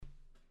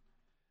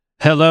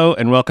Hello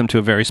and welcome to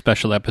a very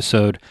special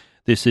episode.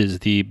 This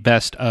is the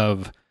best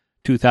of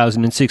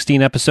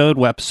 2016 episode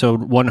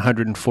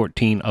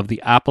 114 of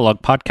the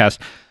Apolog podcast.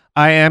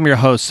 I am your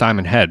host,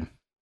 Simon Head.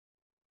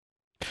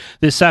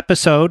 This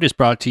episode is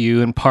brought to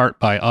you in part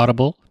by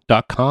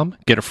Audible.com.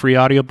 Get a free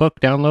audiobook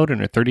download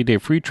and a 30-day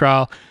free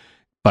trial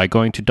by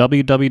going to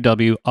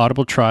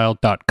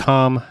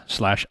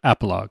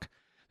www.audibletrial.com/apolog.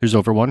 There's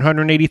over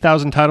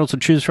 180,000 titles to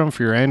choose from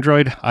for your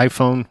Android,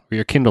 iPhone, or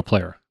your Kindle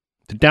player.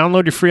 To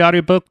download your free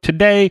audiobook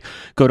today,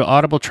 go to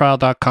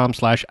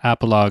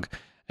audibletrial.com/apolog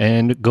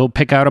and go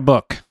pick out a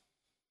book.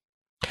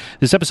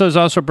 This episode is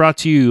also brought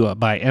to you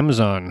by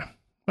Amazon.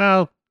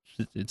 Well,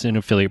 it's an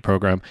affiliate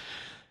program.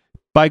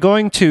 By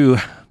going to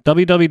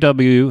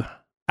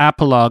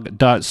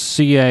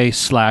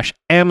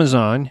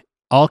www.apolog.ca/Amazon,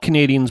 all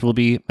Canadians will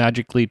be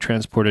magically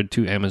transported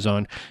to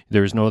Amazon.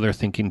 There is no other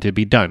thinking to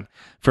be done.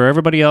 For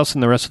everybody else in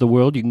the rest of the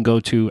world, you can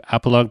go to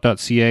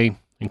apolog.ca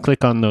and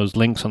click on those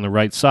links on the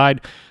right side.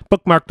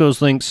 Bookmark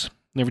those links.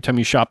 Every time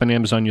you shop on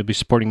Amazon, you'll be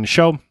supporting the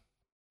show.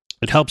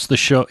 It helps the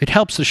show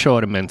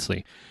out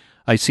immensely.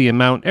 I see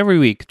amount every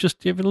week,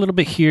 just give it a little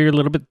bit here, a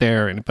little bit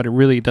there, but it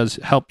really does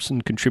helps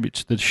and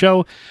contributes to the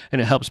show,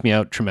 and it helps me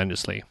out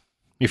tremendously.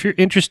 If you're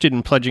interested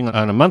in pledging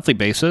on a monthly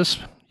basis,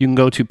 you can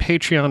go to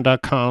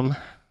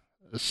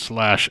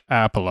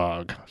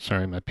patreon.com/apolog.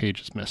 Sorry, my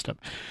page is messed up.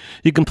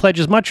 You can pledge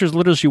as much or as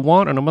little as you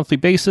want on a monthly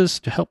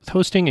basis to help with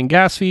hosting and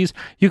gas fees.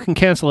 You can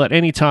cancel at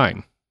any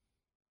time.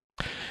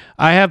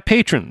 I have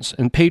patrons,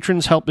 and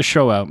patrons help the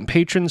show out, and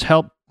patrons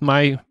help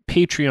my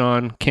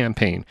Patreon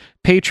campaign.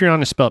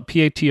 Patreon is spelled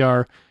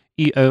Patreon.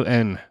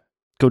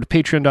 Go to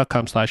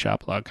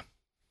patreon.com/apolog.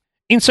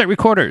 Insight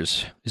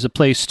Recorders is a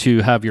place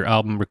to have your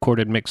album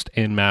recorded, mixed,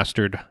 and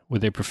mastered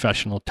with a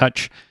professional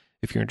touch.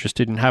 If you're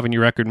interested in having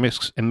your record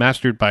mixed and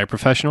mastered by a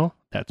professional,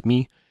 that's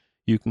me,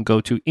 you can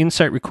go to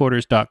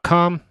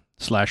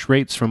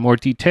insightrecorders.com/rates for more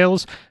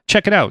details.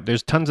 Check it out.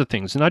 There's tons of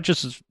things.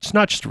 It's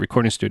not just a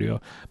recording studio,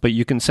 but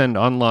you can send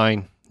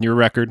online your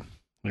record,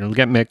 and it'll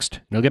get mixed,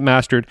 and it'll get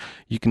mastered.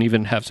 You can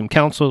even have some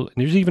counsel, and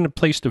there's even a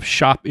place to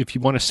shop. If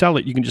you want to sell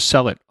it, you can just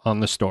sell it on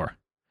the store.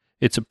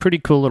 It's a pretty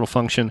cool little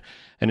function,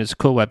 and it's a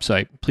cool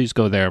website. Please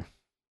go there.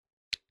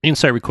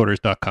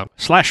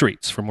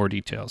 insightrecorders.com/rates for more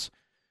details.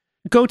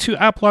 Go to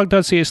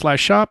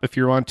apolog.ca/shop if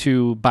you want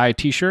to buy a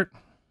t-shirt,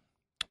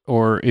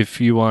 or if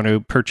you want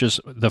to purchase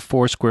the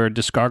Foursquare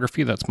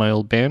discography, that's my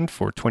old band,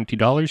 for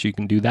 $20, you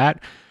can do that.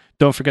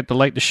 Don't forget to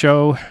like the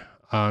show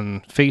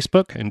on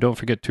Facebook, and don't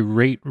forget to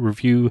rate,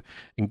 review,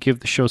 and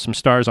give the show some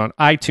stars on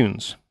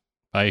iTunes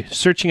by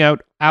searching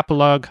out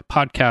Apolog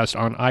Podcast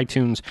on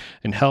iTunes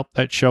and help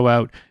that show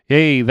out.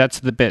 Hey, that's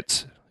the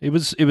bits. It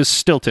was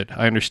stilted,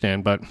 I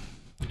understand, but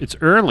it's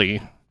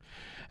early,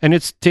 and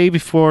it's day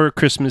before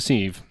Christmas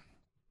Eve.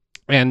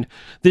 And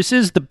this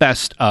is the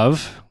best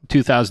of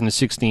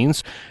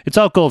 2016's. It's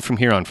all gold from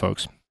here on,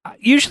 folks.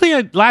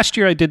 Last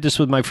year I did this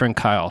with my friend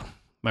Kyle.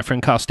 My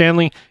friend Kyle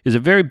Stanley is a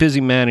very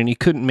busy man, and he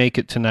couldn't make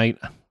it tonight.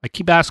 I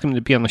keep asking him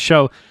to be on the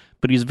show,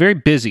 but he's very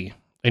busy.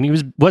 And he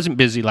wasn't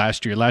busy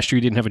last year. Last year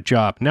he didn't have a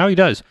job. Now he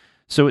does.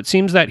 So it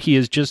seems that he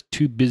is just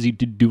too busy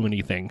to do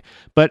anything.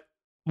 But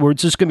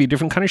it's just going to be a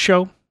different kind of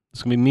show.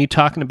 It's going to be me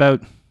talking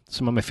about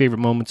some of my favorite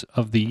moments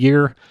of the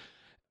year.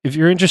 If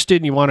you're interested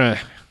and you want to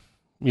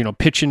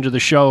pitch into the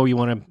show, you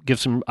want to give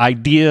some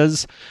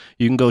ideas,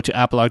 you can go to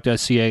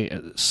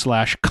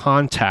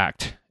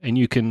apolog.ca/contact, and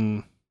you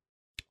can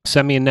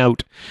send me a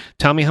note.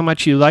 Tell me how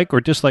much you like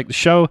or dislike the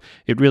show.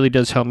 It really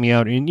does help me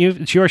out. And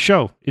it's your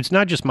show. It's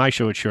not just my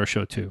show, it's your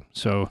show too.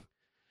 So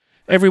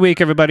every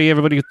week,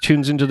 everybody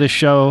tunes into this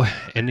show,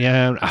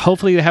 and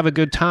hopefully they have a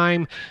good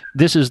time.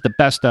 This is the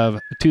best of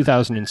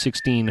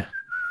 2016,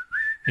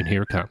 and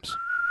here it comes.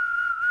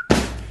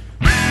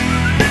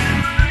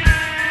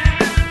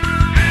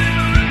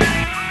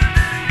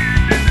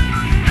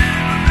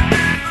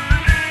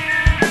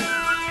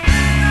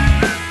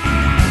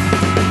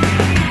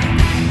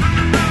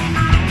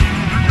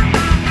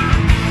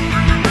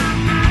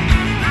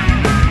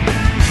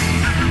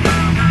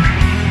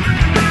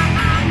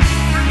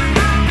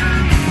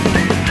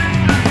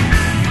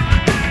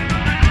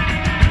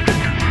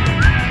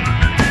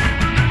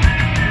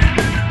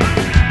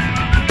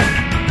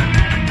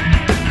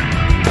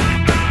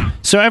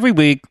 So every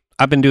week,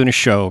 I've been doing a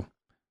show,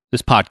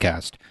 this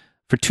podcast,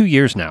 for 2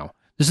 years now.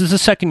 This is the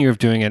second year of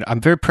doing it.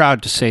 I'm very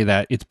proud to say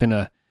that it's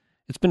been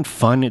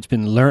fun. It's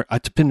been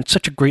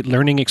such a great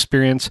learning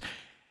experience.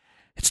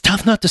 It's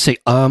tough not to say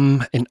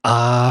and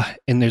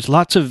and there's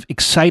lots of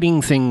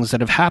exciting things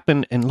that have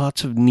happened and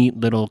lots of neat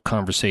little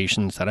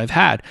conversations that I've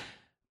had.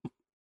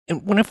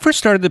 And when I first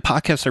started the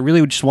podcast, I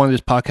really just wanted this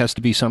podcast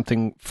to be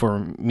something for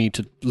me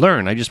to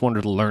learn. I just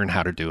wanted to learn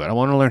how to do it. I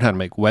wanted to learn how to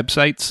make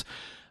websites.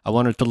 I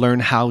wanted to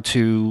learn how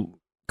to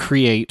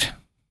create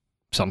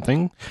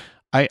something.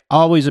 I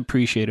always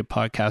appreciated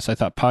podcasts. I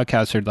thought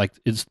podcasts are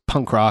it's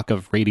punk rock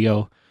of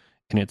radio,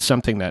 and it's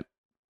something that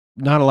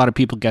not a lot of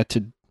people get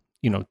to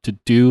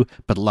do,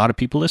 but a lot of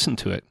people listen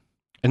to it.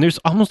 And there's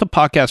almost a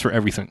podcast for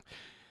everything.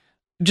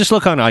 Just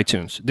look on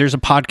iTunes. There's a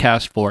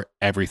podcast for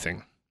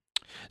everything.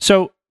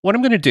 So what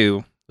I'm going to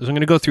do is I'm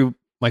going to go through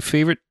my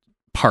favorite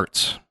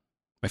parts,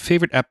 my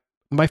favorite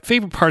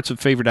parts of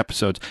favorite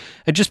episodes.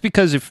 And just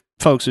because if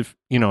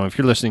you're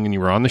listening and you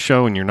were on the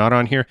show and you're not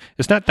on here,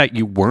 it's not that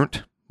you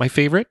weren't my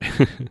favorite.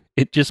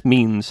 It just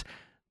means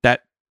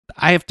that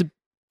I have to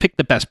pick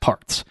the best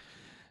parts.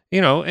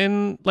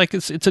 And like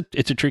it's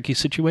a tricky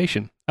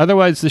situation.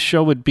 Otherwise, the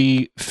show would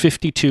be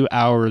 52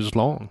 hours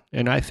long,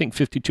 and I think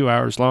 52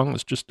 hours long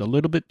is just a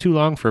little bit too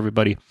long for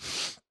everybody.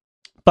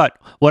 But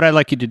what I'd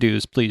like you to do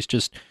is please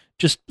just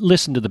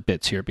listen to the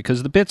bits here,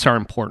 because the bits are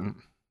important.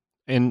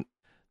 And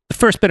the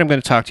first bit I'm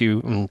going to talk to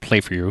you and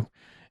play for you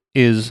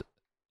is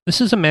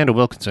this is Amanda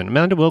Wilkinson.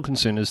 Amanda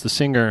Wilkinson is the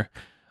singer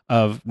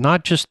of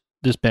not just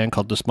this band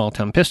called the Small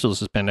Town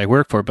Pistols, this band I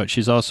work for, but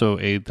she's also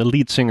the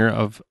lead singer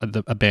of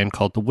a band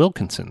called the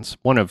Wilkinsons,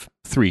 one of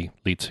 3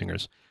 lead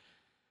singers.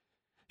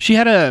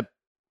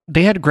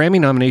 They had Grammy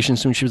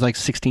nominations when she was like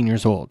 16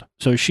 years old.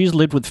 So she's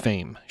lived with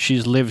fame.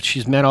 She's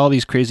met all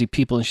these crazy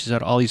people, and she's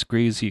had all these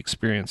crazy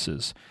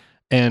experiences.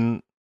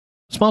 And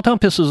Small Town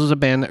Pistols is a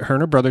band that her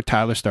and her brother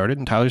Tyler started,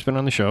 and Tyler's been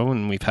on the show,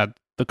 and we've had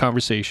the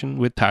conversation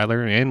with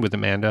Tyler and with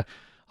Amanda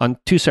on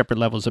 2 separate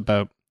levels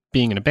about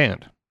being in a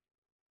band.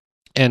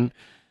 And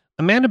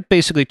Amanda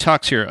basically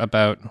talks here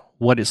about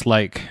what it's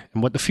like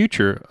and what the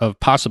future of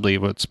possibly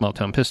what Small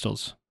Town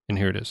Pistols, and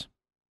here it is.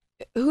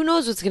 Who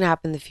knows what's going to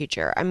happen in the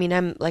future? I mean,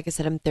 I'm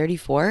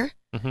 34,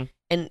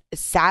 and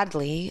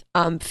sadly,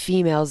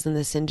 females in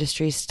this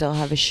industry still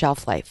have a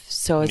shelf life.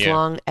 So as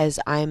long as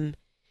I'm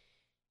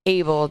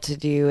able to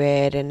do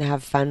it and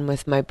have fun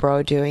with my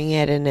bro doing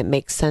it and it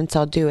makes sense,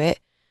 I'll do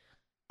it.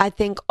 I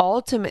think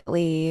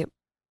ultimately...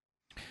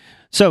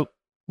 So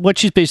what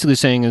she's basically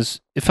saying is,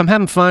 if I'm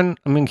having fun,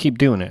 I'm going to keep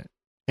doing it.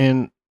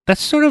 And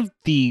that's sort of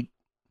the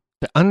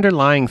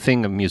underlying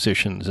thing of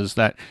musicians, is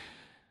that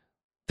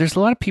there's a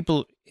lot of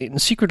people,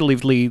 and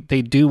secretly,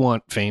 they do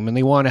want fame and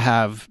they want to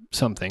have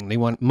something. They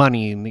want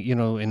money, and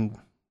and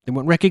they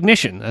want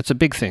recognition. That's a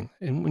big thing.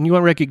 And when you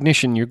want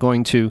recognition, you're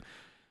going to,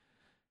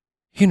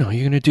 you're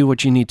going to do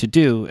what you need to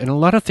do. And a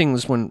lot of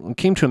things, when it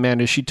came to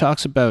Amanda, she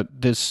talks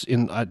about this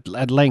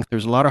at length.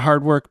 There's a lot of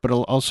hard work, but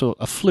also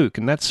a fluke.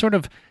 And that's sort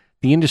of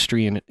the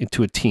industry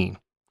into a teen.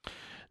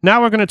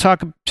 Now we're going to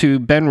talk to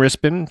Ben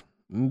Rispin.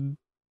 And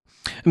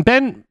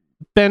Ben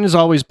has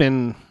always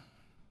been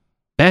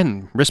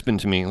Ben Rispin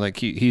to me. Like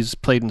he's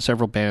played in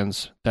several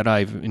bands that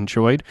I've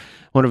enjoyed.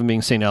 One of them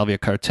being St. Alvia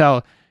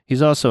Cartel.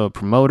 He's also a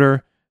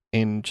promoter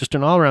and just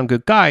an all-around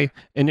good guy.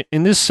 And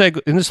in this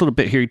little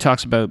bit here, he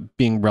talks about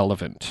being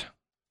relevant.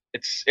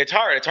 It's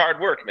hard. It's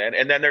hard work, man.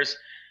 And then there's,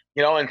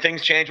 and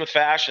things change with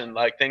fashion.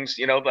 Like things,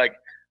 like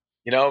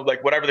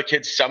whatever the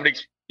kids,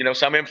 somebody's,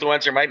 some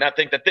influencer might not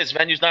think that this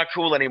venue's not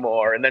cool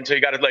anymore. And then so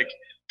you got to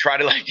try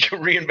to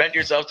reinvent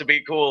yourself to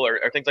be cool or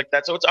things like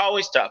that. So it's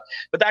always tough.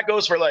 But that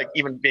goes for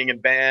even being in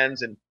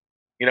bands and,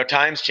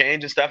 times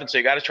change and stuff. And so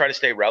you got to try to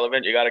stay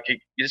relevant. You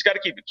just got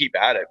to keep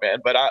at it, man.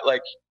 But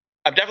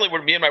I'm definitely,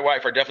 me and my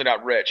wife are definitely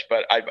not rich,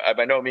 but I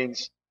by no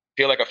means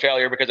feel like a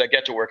failure because I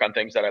get to work on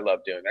things that I love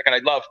doing. And I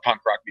love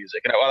punk rock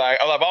music, and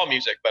I love all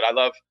music, but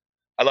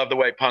I love the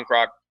way punk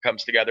rock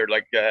comes together.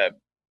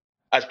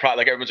 As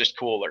everyone's just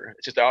cooler.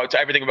 It's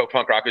everything about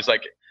punk rock is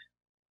like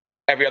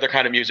every other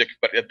kind of music,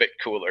 but a bit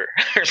cooler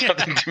or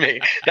something to me.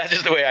 That's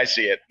just the way I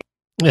see it.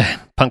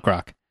 Punk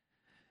rock.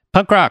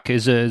 Punk rock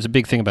is a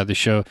big thing about this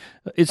show.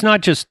 It's not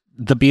just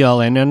the be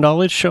all and end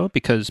all of this show,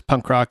 because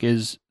punk rock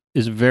is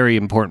a very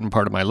important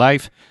part of my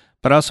life.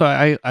 But also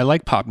I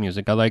like pop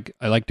music. I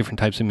like different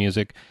types of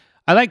music.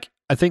 I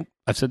think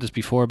I've said this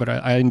before, but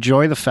I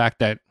enjoy the fact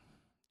that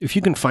if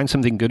you can find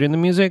something good in the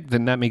music,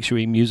 then that makes you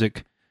a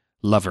music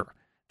lover.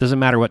 Doesn't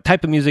matter what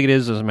type of music it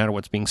is, doesn't matter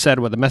what's being said,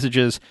 what the message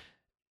is,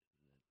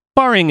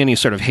 barring any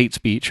sort of hate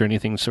speech or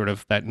anything sort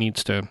of that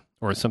needs to,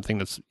 or something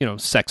that's,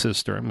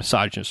 sexist or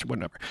misogynist or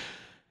whatever.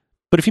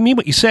 But if you mean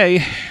what you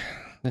say,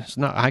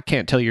 I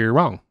can't tell you're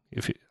wrong.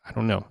 I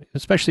don't know,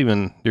 especially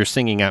when they're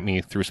singing at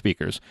me through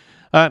speakers.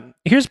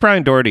 Here's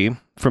Brian Doherty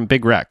from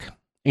Big Wreck,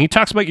 and he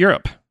talks about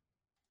Europe.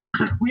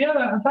 We've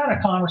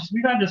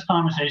had this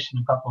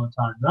conversation a couple of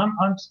times.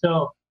 I'm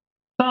still,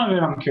 some of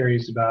it I'm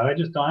curious about. I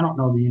don't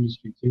know the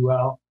industry too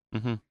well.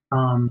 Mm-hmm.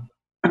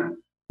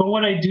 But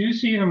what I do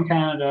see from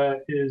Canada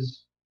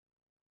is,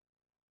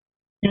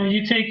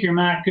 you take your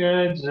Matt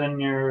Goods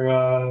and your,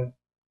 all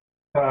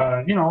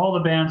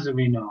the bands that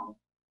we know,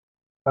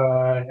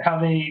 how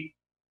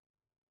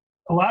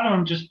a lot of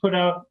them just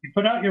you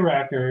put out your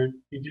record,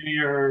 you do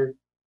your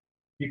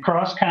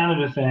cross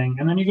Canada thing,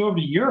 and then you go over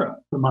to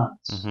Europe for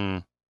months. Mm-hmm.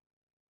 You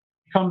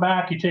come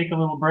back, you take a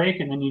little break,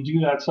 and then you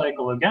do that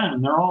cycle again,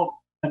 and they're all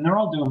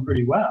doing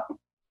pretty well.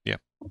 Yeah.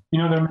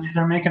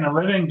 They're making a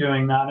living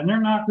doing that, and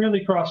they're not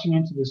really crossing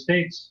into the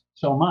States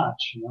so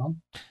much.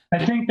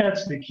 I think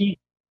that's the key.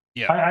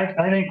 Yeah.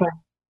 I think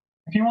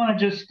if you want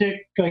to just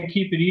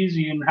keep it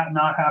easy and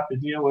not have to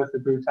deal with the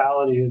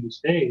brutality of the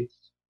States,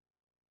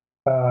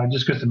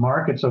 just because the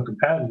market's so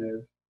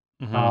competitive,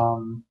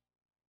 mm-hmm.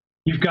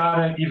 You've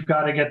got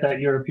to get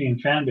that European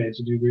fan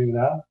base. Do you agree with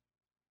that?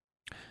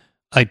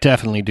 I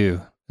definitely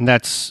do, and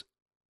that's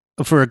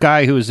for a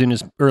guy who was in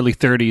his early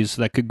 30s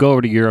that could go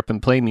over to Europe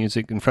and play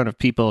music in front of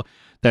people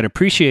that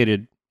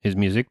appreciated his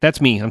music.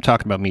 That's me. I'm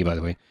talking about me, by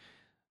the way.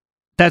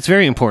 That's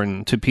very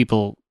important to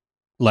people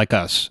like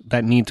us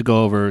that need to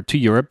go over to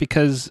Europe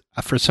because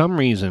for some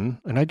reason,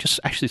 and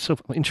actually so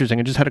interesting,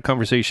 I just had a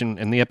conversation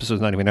and the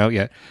episode's not even out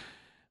yet,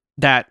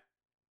 that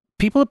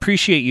people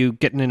appreciate you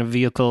getting in a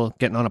vehicle,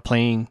 getting on a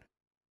plane,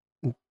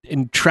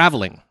 and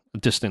traveling a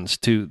distance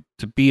to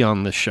be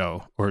on the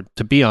show or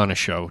to be on a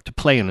show, to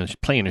play in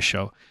a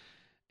show.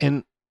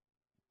 And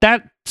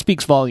that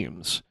speaks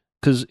volumes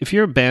because if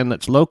you're a band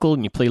that's local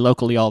and you play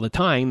locally all the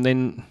time,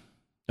 then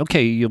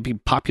okay, you'll be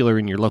popular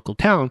in your local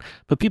town,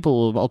 but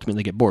people will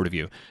ultimately get bored of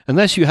you.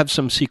 Unless you have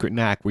some secret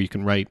knack where you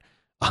can write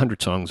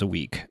 100 songs a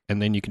week,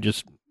 and then you can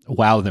just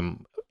wow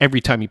them every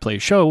time you play a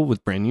show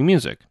with brand new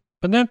music.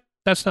 But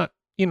that's not,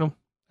 I don't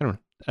know,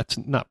 that's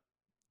not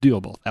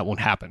doable. That won't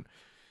happen.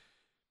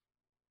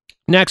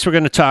 Next, we're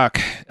going to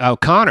talk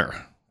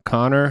Connor.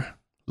 Connor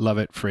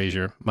Lovett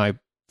Frazier, my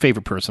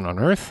favorite person on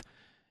earth.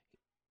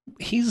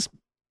 They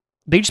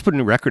just put a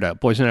new record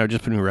out. Boys and I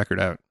just put a new record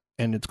out,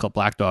 and it's called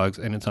Black Dogs,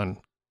 and it's on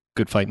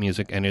Good Fight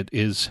Music, and it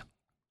is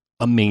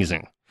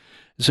amazing.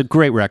 It's a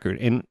great record,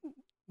 and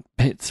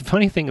it's a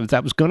funny thing is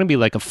that was going to be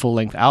like a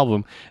full-length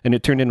album, and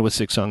it turned into a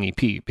 6-song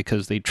EP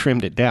because they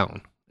trimmed it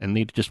down, and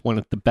they just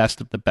wanted the best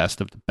of the best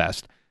of the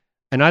best.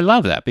 And I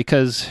love that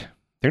because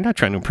they're not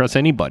trying to impress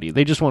anybody.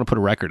 They just want to put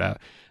a record out.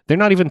 They're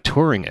not even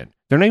touring it.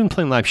 They're not even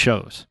playing live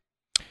shows.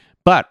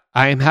 But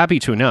I am happy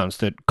to announce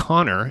that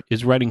Connor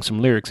is writing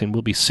some lyrics and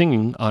will be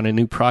singing on a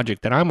new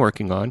project that I'm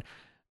working on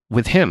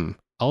with him.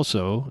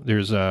 Also,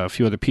 there's a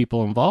few other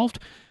people involved.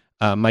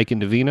 Mike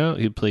Indovino,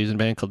 who plays in a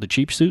band called the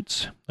Cheap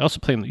Suits. I also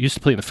used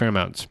to play in the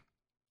Fairmounts.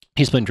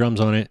 He's playing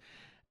drums on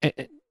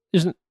it.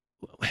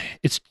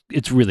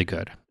 It's really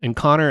good. And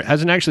Connor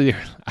hasn't actually,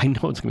 I know it's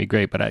going to be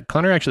great, but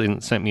Connor actually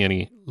hasn't sent me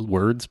any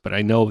words, but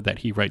I know that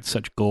he writes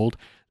such gold.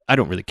 I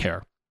don't really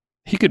care.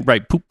 He could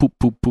write poop, poop,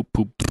 poop, poop,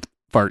 poop,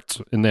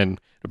 farts, and then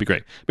it'll be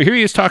great. But here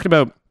he is talking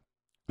about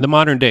the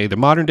modern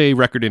day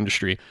record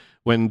industry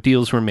when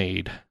deals were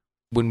made.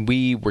 When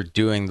we were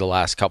doing the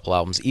last couple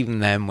albums, even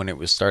then when it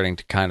was starting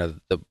to kind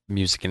of the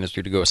music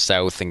industry to go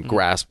south and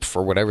grasp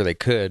for whatever they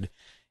could,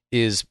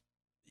 is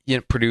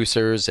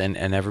producers and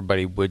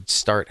everybody would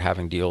start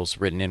having deals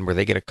written in where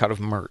they get a cut of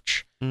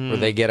merch, or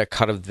they get a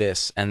cut of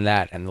this and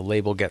that, and the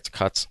label gets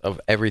cuts of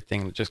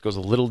everything that just goes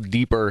a little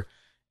deeper,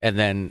 and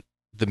then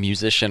the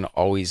musician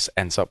always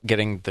ends up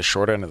getting the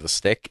short end of the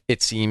stick,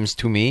 it seems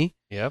to me.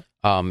 Yep.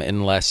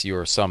 Unless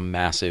you're some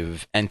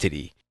massive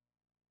entity.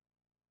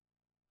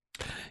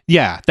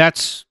 Yeah,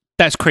 that's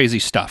crazy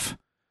stuff.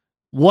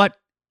 What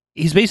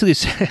he's basically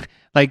said,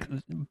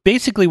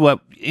 basically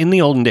what in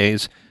the olden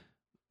days,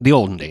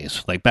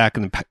 like back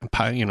in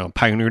the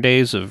pioneer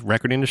days of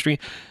record industry,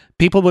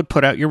 people would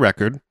put out your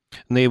record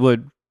and they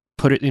would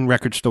put it in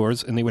record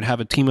stores, and they would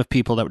have a team of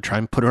people that would try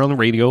and put it on the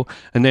radio,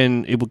 and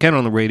then it would get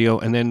on the radio,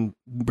 and then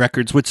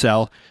records would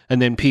sell, and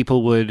then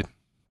people would,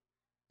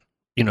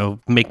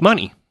 make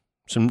money.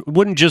 So it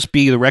wouldn't just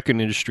be the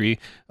record industry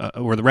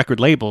or the record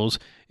labels,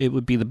 it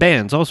would be the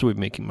bands also would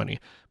be making money.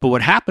 But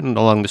what happened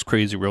along this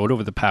crazy road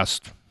over the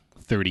past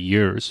 30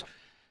 years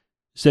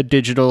is that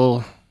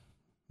digital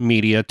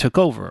media took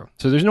over.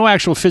 So there's no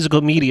actual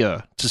physical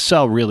media to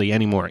sell really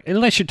anymore,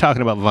 unless you're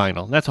talking about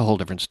vinyl. That's a whole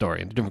different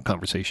story and a different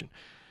conversation.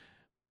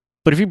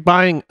 But if you're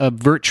buying a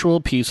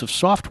virtual piece of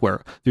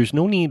software, there's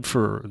no need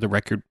for the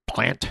record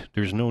plant.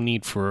 There's no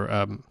need for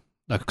a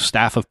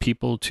staff of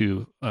people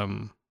to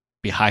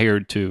be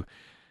hired to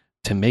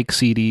make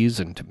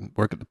CDs and to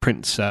work at the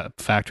print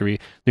factory.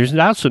 There's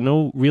also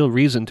no real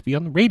reason to be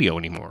on the radio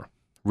anymore.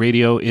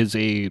 Radio is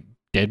a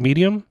dead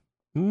medium.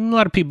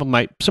 Some people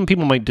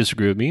might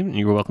disagree with me, and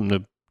you're welcome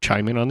to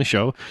chime in on the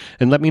show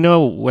and let me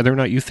know whether or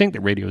not you think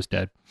that radio is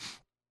dead.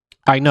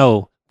 I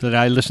know that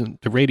I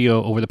listened to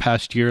radio over the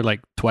past year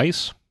like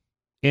twice,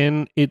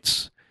 and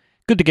it's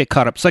good to get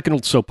caught up. It's like an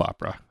old soap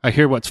opera. I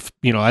hear I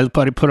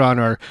put on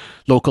our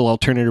local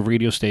alternative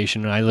radio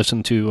station, and I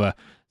listen to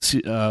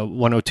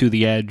 102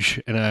 The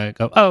Edge, and I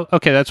go, oh,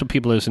 okay, that's what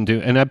people listen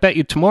to. And I bet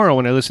you tomorrow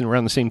when I listen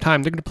around the same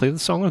time, they're going to play the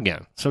song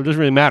again. So it doesn't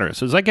really matter.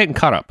 So it's like getting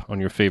caught up on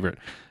your favorite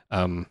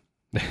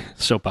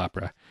soap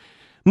opera.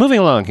 Moving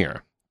along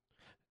here.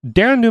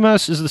 Daron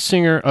Dumas is the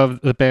singer of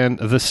the band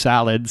The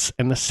Salads,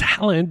 and The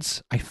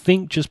Salads, I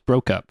think, just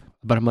broke up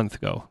about a month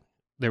ago.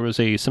 There was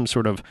some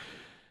sort of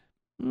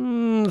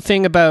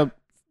thing about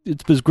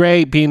it was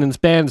great being in this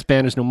band. This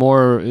band is no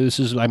more.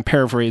 I'm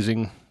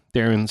paraphrasing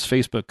Daron's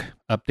Facebook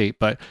update,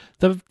 but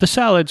the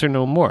Salads are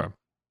no more.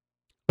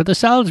 But the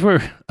Salads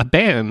were a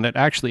band that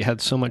actually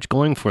had so much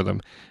going for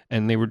them,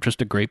 and they were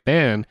just a great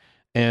band.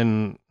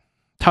 And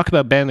talk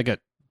about a band that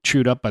got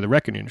chewed up by the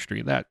record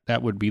industry.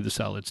 That would be the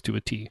Salads to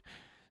a T.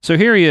 So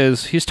here he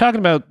is. He's talking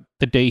about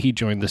the day he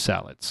joined the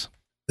Salads.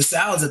 The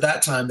Salads at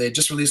that time, they had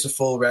just released a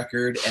full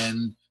record,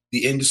 and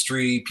the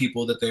industry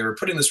people that they were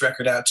putting this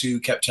record out to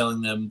kept telling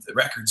them the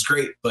record's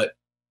great, but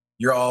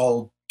you're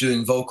all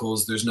doing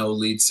vocals. There's no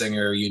lead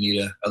singer. You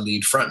need a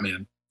lead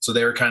frontman. So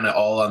they were kind of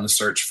all on the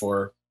search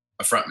for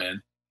a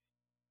frontman,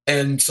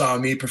 and saw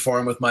me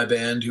perform with my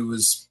band, who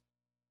was,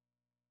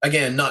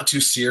 again, not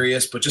too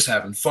serious, but just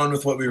having fun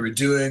with what we were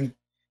doing.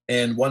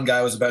 And one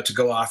guy was about to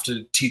go off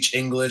to teach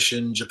English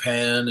in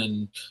Japan,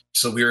 and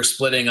so we were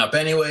splitting up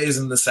anyways.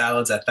 And the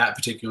Salads at that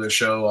particular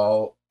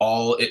show,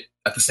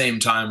 at the same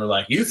time, were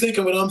like, "You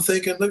thinking what I'm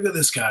thinking? Look at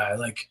this guy!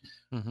 Like,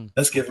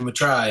 let's give him a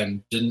try."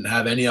 And didn't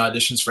have any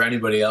auditions for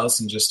anybody else,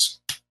 and just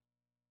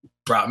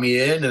brought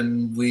me in,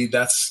 and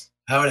that's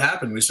how it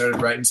happened. We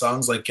started writing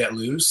songs like "Get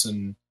Loose"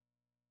 and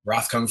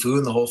 "Wrath Kung Fu"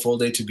 and the whole Full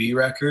Day to Be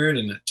record,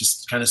 and it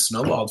just kind of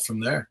snowballed from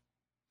there.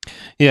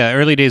 Yeah,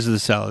 early days of the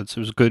Salads. It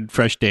was good,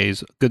 fresh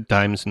days, good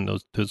times, and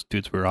those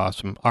dudes were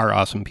awesome. Are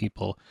awesome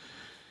people.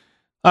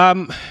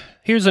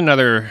 Here's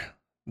another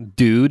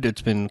dude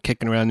that's been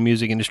kicking around the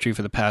music industry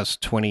for the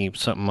past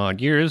 20-something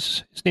odd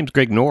years. His name's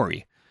Greg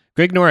Norrie.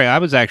 Greg Norrie, I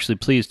was actually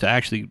pleased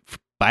to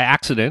by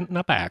accident,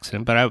 not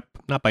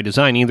by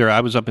design either. I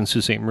was up in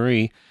Sault Ste.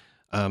 Marie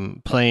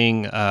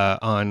playing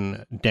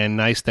on Dan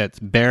Neistat's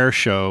Bear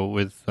show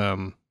with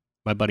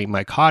my buddy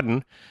Mike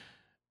Hodden,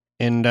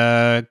 and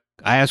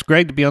I asked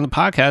Greg to be on the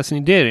podcast, and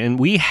he did. And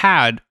we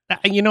had,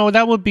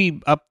 that would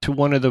be up to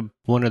one of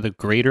the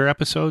greater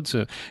episodes.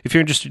 If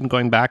you're interested in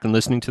going back and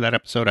listening to that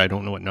episode, I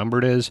don't know what number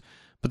it is,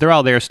 but they're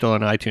all there still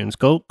on iTunes.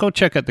 Go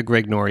check out the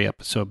Greg Norrie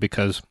episode,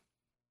 because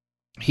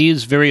he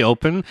is very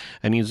open,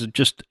 and he's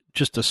just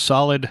a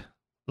solid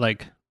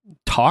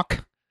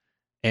talk.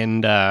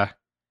 And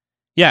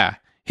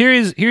here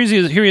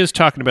he is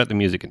talking about the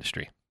music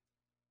industry.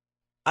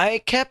 I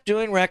kept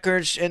doing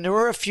records, and there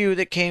were a few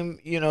that came,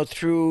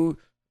 through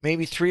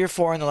maybe 3 or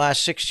 4 in the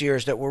last 6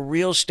 years that were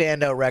real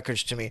standout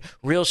records to me,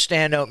 real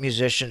standout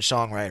musicians,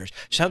 songwriters,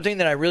 something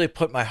that I really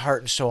put my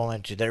heart and soul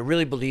into, that I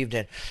really believed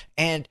in.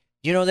 And,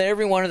 that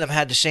every one of them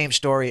had the same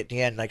story at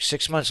the end. Like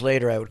 6 months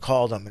later, I would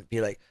call them and be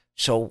like,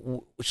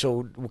 so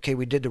okay,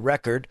 we did the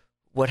record.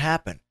 What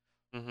happened?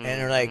 Mm-hmm,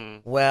 and they're like,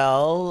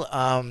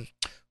 well,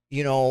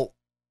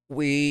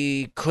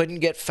 we couldn't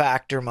get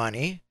factor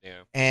money,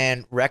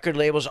 and record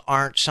labels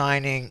aren't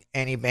signing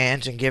any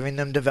bands and giving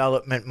them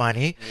development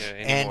money,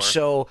 and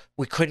so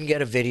we couldn't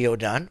get a video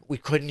done. We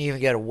couldn't even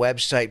get a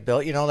website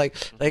built.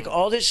 Like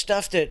all this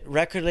stuff that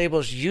record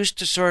labels used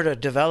to sort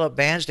of develop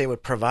bands, they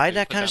would provide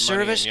that kind of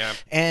service,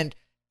 and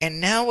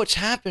now what's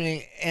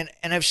happening, and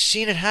I've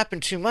seen it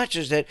happen too much,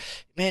 is that,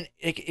 man,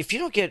 if you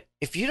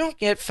don't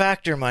get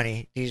factor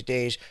money these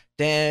days,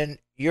 then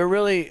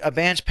a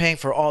band's paying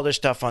for all this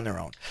stuff on their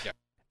own. Yeah.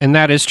 And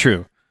that is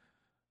true.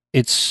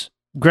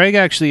 Greg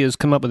actually has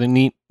come up with a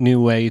neat new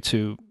way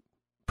to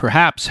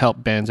perhaps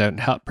help bands out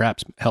and help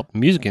the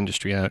music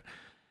industry out.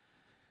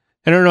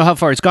 I don't know how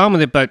far it's gone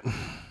with it, but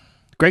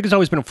Greg has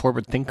always been a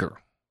forward thinker.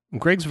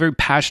 Greg's a very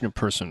passionate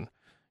person.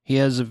 He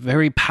has a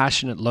very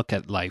passionate look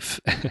at life.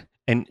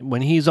 And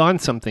when he's on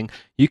something,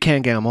 you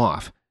can't get him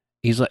off.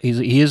 He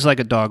is like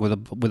a dog with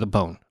a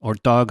bone, or a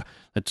dog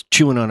that's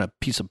chewing on a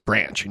piece of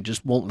branch and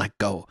just won't let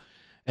go.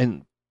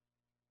 And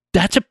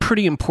that's a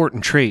pretty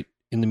important trait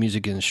in the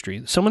music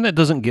industry. Someone that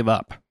doesn't give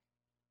up.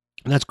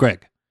 And that's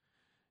Greg.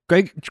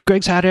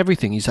 Greg's had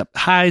everything. He's had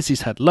highs,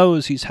 he's had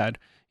lows, he's had,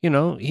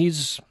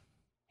 he's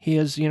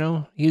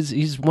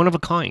one of a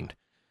kind.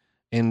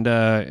 And,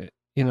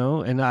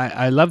 and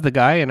I love the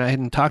guy, and I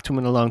hadn't talked to him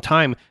in a long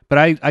time, but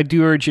I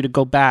do urge you to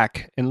go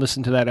back and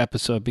listen to that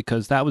episode,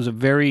 because that was a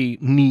very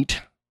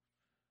neat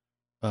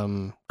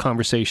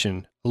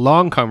conversation, a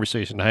long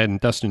conversation I had in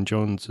Dustin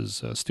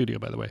Jones's studio,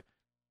 by the way.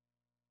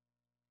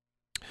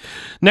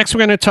 Next,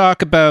 we're going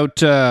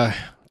to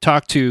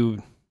talk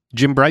to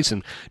Jim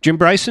Bryson. Jim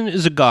Bryson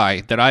is a guy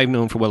that I've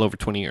known for well over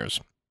 20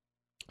 years,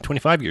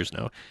 25 years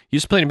now. He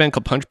used to play in a band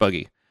called Punch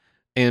Buggy,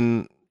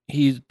 and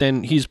he's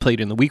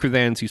played in the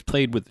Weakerthans. He's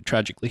played with the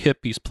Tragically Hip.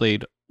 He's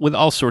played with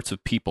all sorts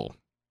of people.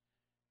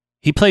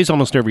 He plays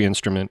almost every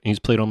instrument. He's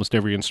played almost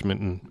every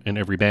instrument in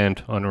every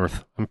band on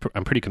earth.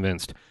 I'm pretty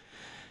convinced.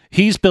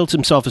 He's built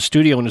himself a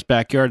studio in his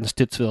backyard in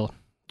Stittsville,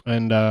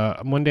 and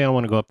one day I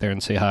want to go up there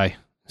and say hi,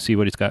 see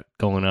what he's got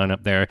going on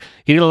up there.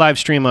 He did a live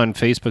stream on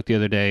Facebook the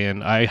other day,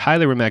 and I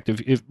highly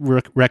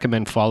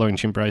recommend following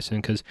Jim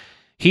Bryson, because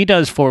he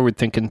does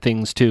forward-thinking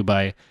things too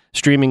by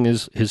streaming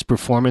his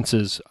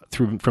performances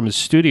from his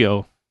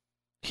studio.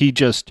 He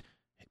just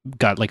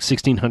got like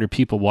 1,600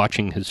 people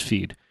watching his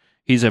feed.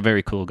 He's a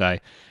very cool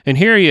guy. And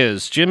here he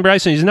is, Jim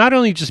Bryson. He's not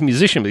only just a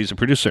musician, but he's a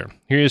producer.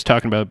 Here he is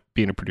talking about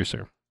being a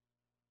producer.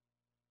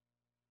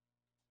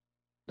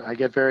 I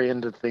get very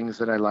into things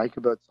that I like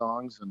about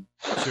songs, and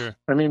sure.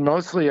 I mean,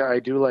 mostly I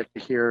do like to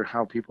hear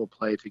how people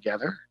play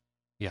together.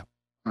 Yeah.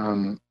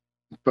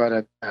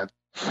 But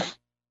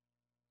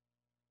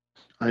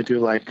I do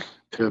like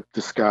to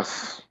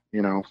discuss,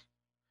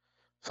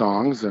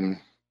 songs and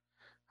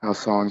how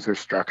songs are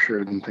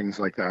structured and things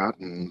like that.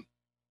 And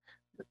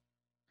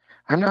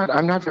I'm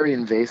not very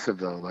invasive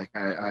though. Like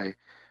I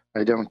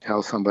don't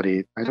tell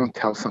somebody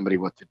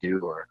what to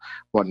do or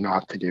what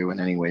not to do in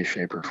any way,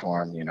 shape, or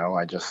form.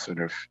 I just sort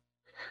of,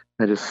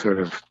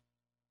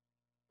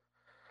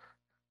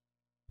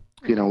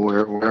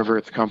 wherever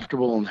it's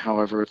comfortable and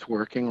however it's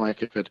working.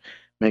 Like if it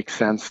makes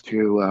sense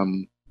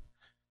to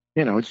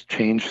it's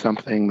change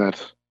something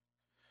that,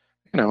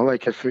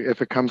 like if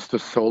it comes to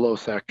solo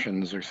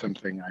sections or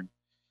something,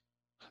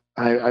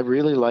 I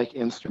really like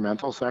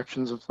instrumental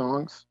sections of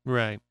songs.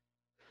 Right.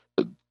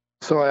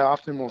 So I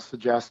often will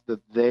suggest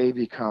that they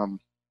become,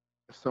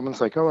 if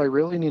someone's like, oh, I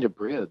really need a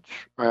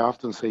bridge, I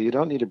often say, you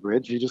don't need a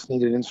bridge, you just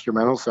need an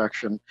instrumental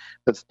section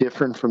that's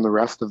different from the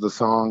rest of the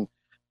song,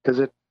 because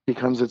it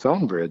becomes its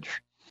own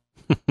bridge.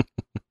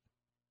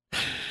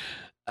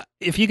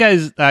 If you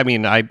guys,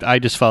 I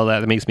just follow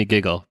that. It makes me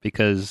giggle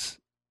because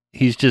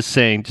he's just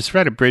saying, just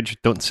write a bridge,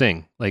 don't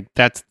sing. Like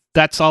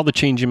that's all the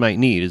change you might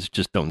need is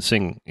just don't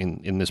sing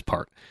in this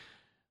part.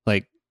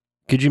 Like,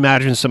 could you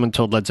imagine someone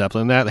told Led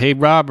Zeppelin that? Hey,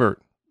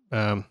 Robert,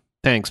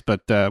 thanks,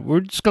 but we're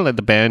just gonna let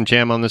the band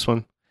jam on this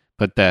one.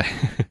 But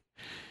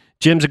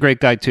Jim's a great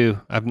guy too.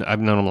 I've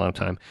known him a long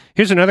time.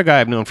 Here's another guy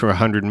I've known for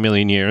 100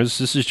 million years.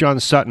 This is John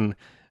Sutton,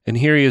 and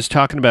here he is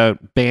talking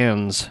about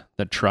bands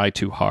that try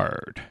too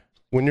hard.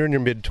 When you're in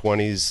your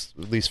mid-20s,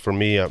 at least for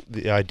me,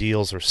 the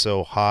ideals are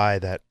so high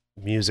that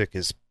music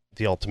is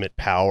the ultimate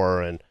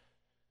power and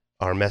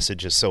our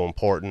message is so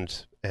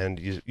important. And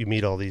you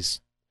meet all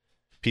these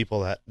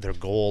people that their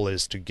goal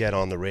is to get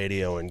on the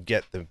radio and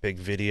get the big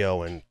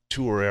video and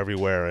tour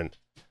everywhere. And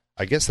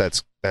I guess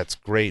that's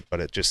great, but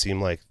it just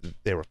seemed like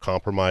they were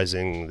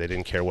compromising. They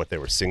didn't care what they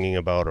were singing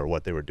about or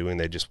what they were doing.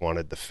 They just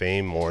wanted the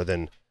fame more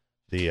than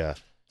the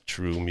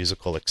true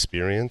musical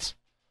experience.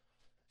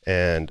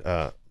 And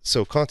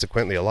so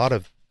consequently, a lot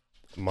of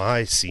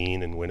my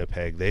scene in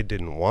Winnipeg, they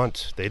didn't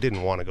want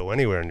to go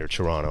anywhere near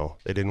Toronto.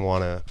 They didn't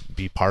want to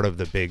be part of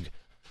the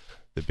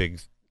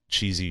big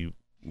cheesy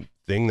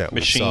thing that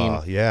Machine. We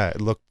saw. Yeah, it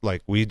looked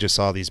like we just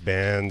saw these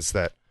bands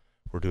that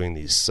were doing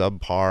these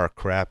subpar,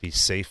 crappy,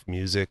 safe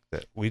music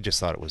that we just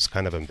thought it was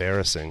kind of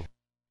embarrassing.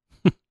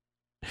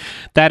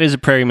 That is a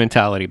prairie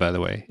mentality, by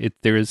the way.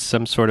 There is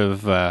some sort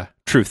of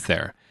truth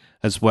there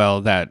as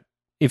well, that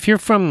if you're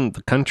from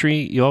the country,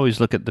 you always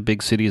look at the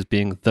big city as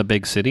being the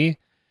big city.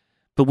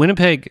 But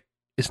Winnipeg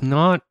is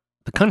not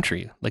the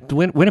country. Like,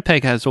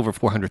 Winnipeg has over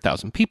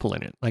 400,000 people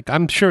in it. Like,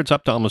 I'm sure it's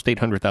up to almost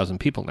 800,000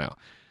 people now.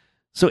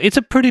 So it's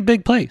a pretty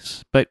big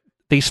place, but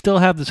they still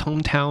have this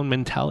hometown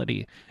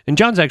mentality. And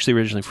John's actually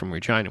originally from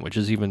Regina, which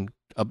is even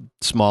a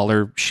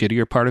smaller,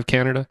 shittier part of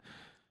Canada.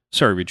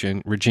 Sorry,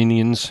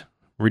 Reginians,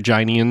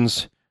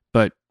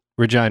 but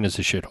Regina's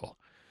a shithole.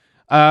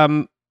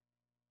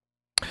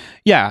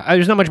 Yeah,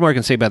 there's not much more I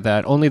can say about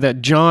that. Only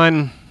that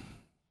John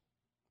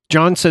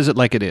says it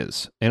like it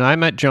is. And I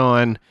met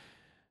John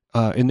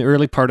in the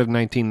early part of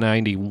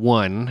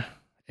 1991,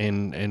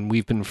 and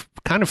we've been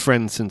kind of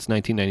friends since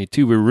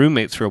 1992. We were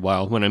roommates for a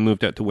while when I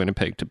moved out to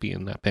Winnipeg to be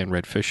in that band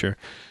Red Fisher.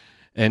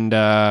 And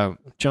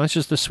John's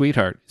just a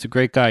sweetheart. He's a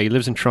great guy. He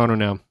lives in Toronto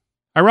now.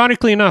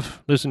 Ironically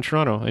enough, lives in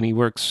Toronto, and he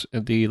works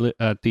at the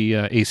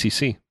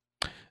ACC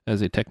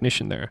as a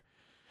technician there.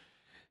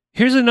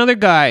 Here's another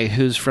guy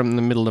who's from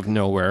the middle of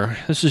nowhere.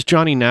 This is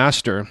Johnny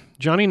Nastor.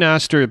 Johnny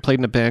Nastor played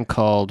in a band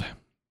called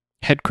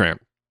Headcramp.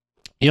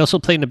 He also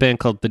played in a band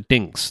called The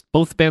Dinks,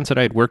 both bands that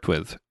I had worked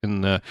with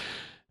in the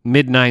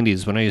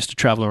mid-90s when I used to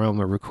travel around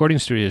my recording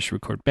studios to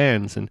record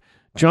bands. And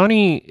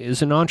Johnny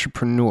is an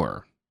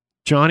entrepreneur.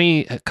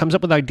 Johnny comes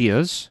up with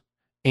ideas,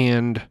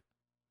 and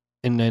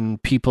then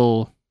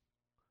people,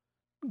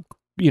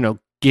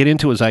 get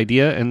into his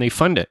idea and they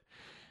fund it.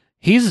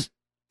 He's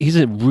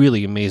a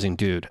really amazing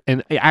dude.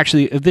 And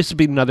actually, this would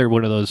be another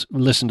one of those,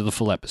 listen to the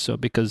full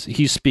episode, because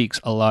he speaks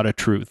a lot of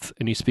truth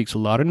and he speaks a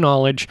lot of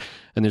knowledge,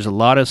 and there's a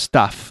lot of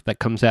stuff that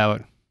comes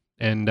out.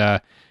 And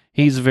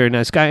he's a very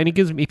nice guy, and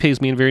he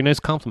pays me a very nice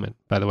compliment,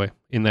 by the way,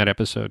 in that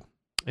episode.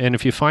 And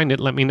if you find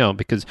it, let me know,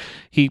 because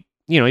he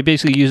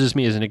basically uses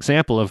me as an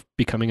example of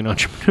becoming an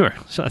entrepreneur.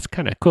 So that's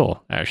kind of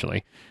cool,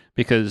 actually,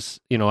 because,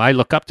 I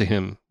look up to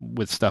him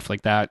with stuff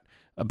like that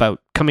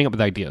about coming up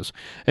with ideas.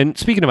 And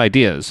speaking of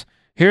ideas,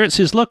 here it's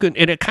his look, and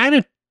it kind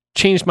of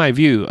changed my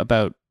view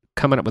about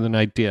coming up with an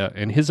idea.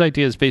 And his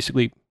idea is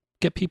basically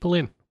get people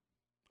in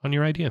on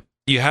your idea.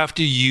 You have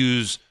to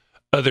use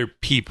other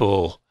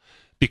people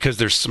because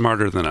they're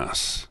smarter than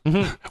us.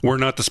 Mm-hmm. We're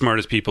not the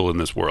smartest people in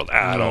this world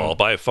at all,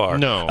 by far.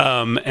 No.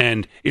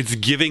 And it's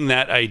giving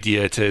that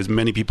idea to as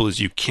many people as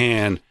you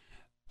can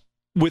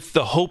with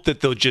the hope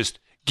that they'll just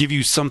give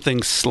you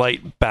something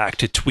slight back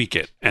to tweak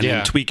it, and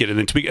then tweak it, and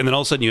then tweak it, and then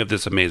all of a sudden you have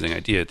this amazing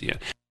idea at the end.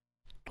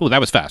 Oh,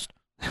 that was fast.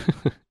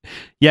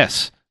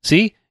 Yes.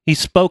 See, he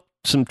spoke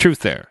some truth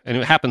there, and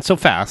it happened so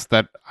fast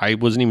that I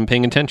wasn't even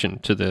paying attention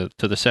to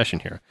the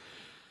session here.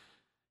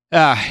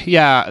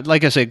 Yeah,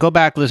 like I said, go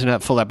back, listen to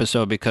that full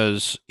episode,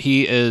 because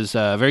he is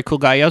a very cool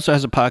guy. He also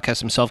has a podcast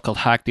himself called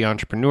Hack the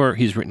Entrepreneur.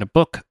 He's written a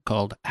book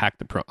called Hack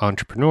the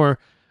Entrepreneur.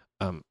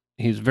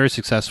 He's a very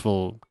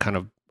successful kind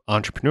of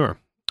entrepreneur,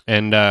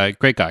 and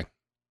great guy.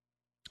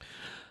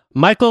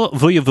 Michael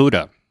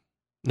Voyevoda.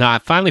 Now, I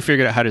finally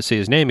figured out how to say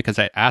his name because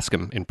I asked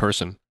him in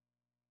person.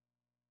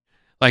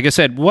 Like I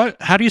said,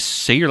 how do you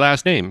say your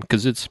last name?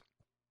 Because it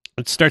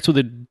starts with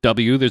a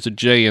W, there's a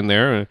J in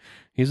there.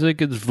 He's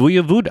like, it's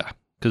Voyevoda.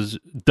 Because,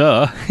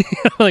 duh.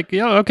 Like,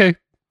 yeah, okay.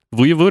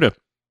 Voyevoda.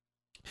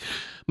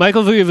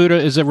 Michael Vuyavuda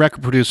is a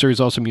record producer. He's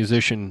also a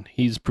musician.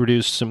 He's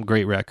produced some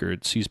great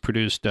records. He's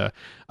produced,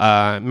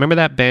 remember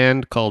that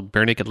band called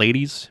Bare Naked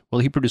Ladies? Well,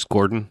 he produced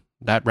Gordon,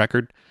 that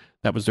record.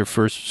 That was their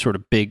first sort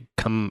of big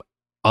come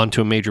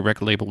onto a major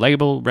record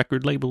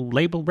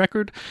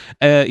record.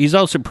 He's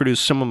also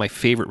produced some of my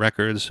favorite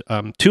records.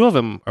 Two of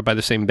them are by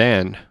the same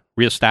band,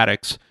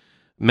 Rheostatics,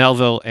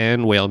 Melville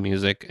and Whale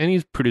Music. And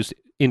he's produced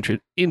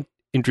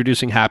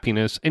Introducing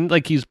Happiness. And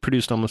like he's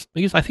produced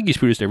I think he's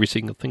produced every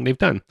single thing they've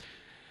done.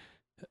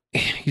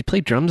 He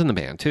played drums in the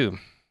band too.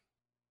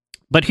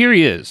 But here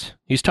he is.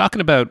 He's talking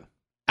about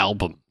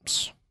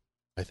albums.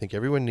 I think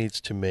everyone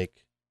needs to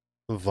make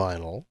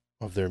vinyl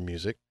of their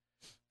music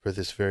for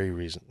this very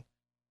reason.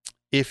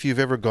 If you've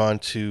ever gone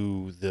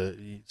to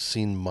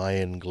seen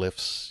Mayan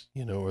glyphs,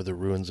 or the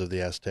ruins of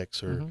the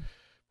Aztecs, or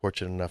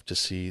fortunate enough to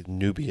see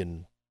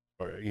Nubian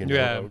or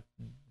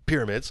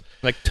pyramids,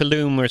 like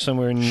Tulum or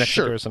somewhere in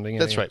Mexico or something.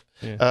 That's right.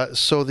 Yeah.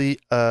 So the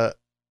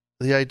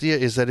idea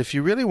is that if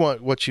you really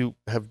want what you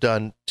have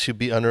done to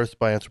be unearthed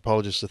by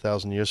anthropologists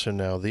 1,000 years from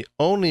now, the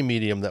only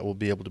medium that will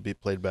be able to be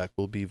played back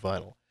will be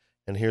vinyl.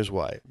 And here's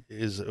why: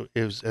 is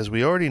as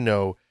we already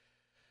know,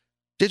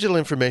 digital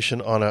information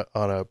on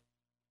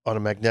a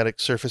magnetic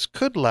surface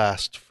could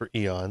last for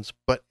eons,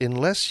 but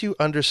unless you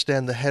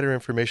understand the header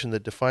information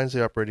that defines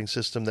the operating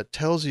system, that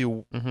tells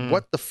you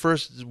what the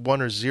first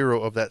 1 or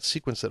 0 of that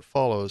sequence that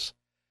follows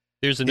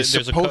is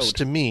supposed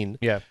to mean,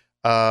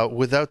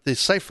 without the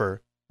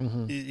cipher,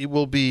 it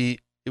will be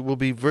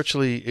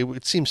virtually.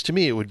 It seems to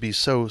me it would be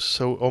so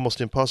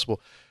almost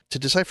impossible to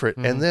decipher it.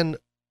 And then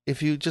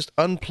if you just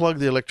unplug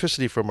the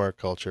electricity from our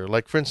culture,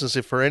 like for instance,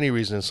 if for any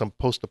reason in some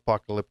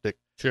post-apocalyptic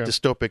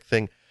dystopic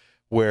thing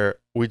where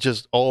we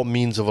just all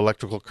means of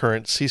electrical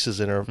current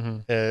ceases in our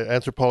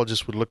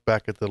anthropologists would look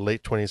back at the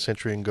late 20th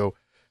century and go,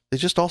 they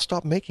just all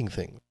stopped making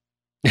things.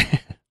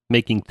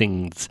 Making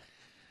things.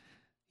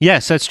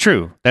 Yes, that's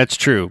true. That's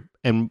true.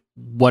 And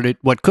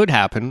what could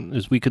happen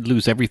is we could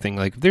lose everything.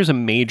 Like if there's a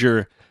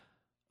major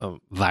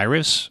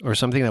virus or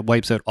something that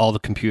wipes out all the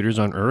computers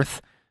on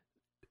Earth,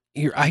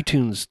 your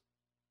iTunes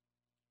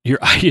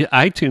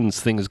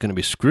thing is going to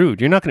be screwed.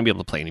 You're not going to be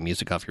able to play any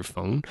music off your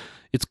phone.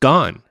 It's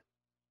gone.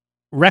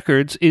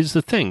 Records is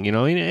the thing,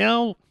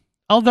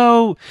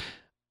 although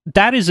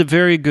that is a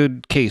very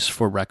good case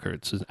for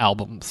records,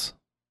 albums,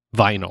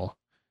 vinyl,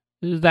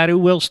 that it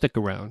will stick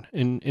around.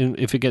 And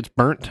if it gets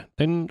burnt,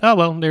 then,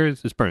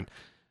 it's burnt.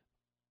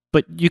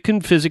 But you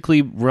can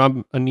physically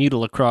rub a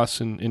needle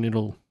across and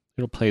it'll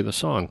play the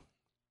song.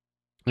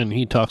 And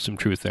he talks some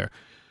truth there.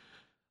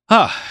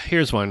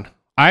 Here's one.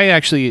 I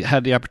actually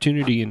had the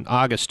opportunity in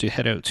August to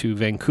head out to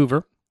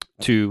Vancouver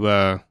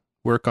to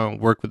work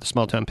with the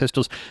Small Town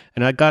Pistols,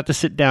 and I got to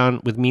sit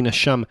down with Mina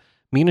Shum.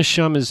 Mina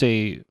Shum is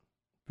a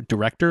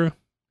director.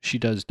 She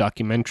does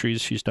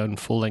documentaries. She's done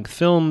full-length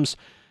films.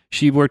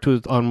 She worked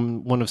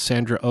on one of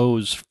Sandra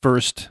Oh's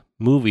first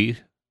movie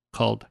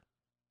called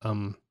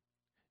Double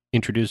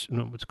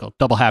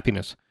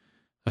Happiness.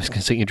 I was going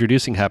to say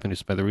Introducing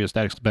Happiness by the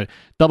Rheostatics, but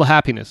Double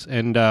Happiness,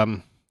 and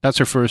that's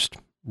her first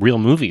real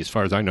movie as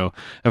far as I know.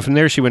 And from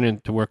there she went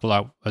in to work a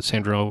lot.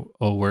 Sandra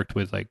Oh worked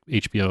with like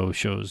HBO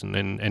shows and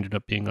then ended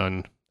up being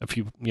on a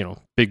few,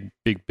 big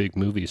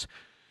movies.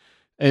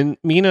 And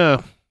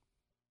Mina's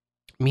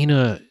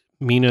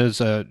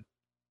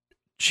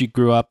she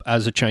grew up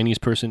as a Chinese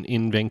person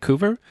in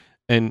Vancouver,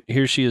 and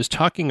here she is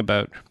talking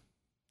about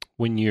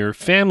when your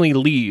family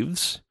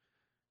leaves,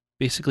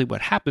 basically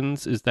what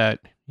happens is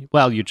that,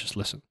 you just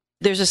listen.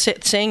 There's a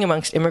saying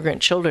amongst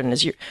immigrant children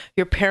is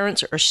your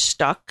parents are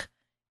stuck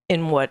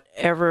in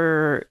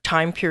whatever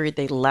time period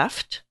they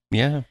left.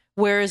 Yeah.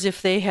 Whereas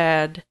if they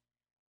had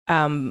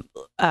been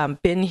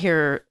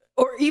here,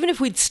 or even if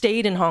we'd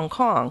stayed in Hong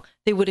Kong,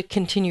 they would have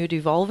continued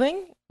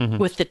evolving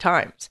with the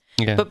times.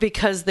 Yeah. But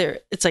because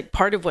it's like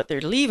part of what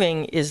they're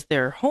leaving is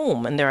their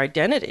home and their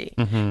identity.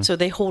 So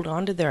they hold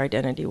on to their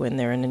identity when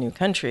they're in a new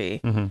country,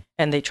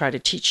 and they try to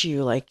teach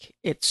you like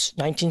it's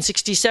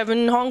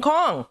 1967 Hong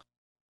Kong.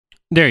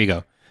 There you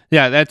go.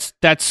 Yeah,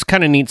 that's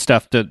kind of neat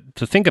stuff to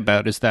think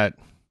about, is that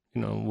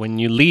when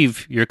you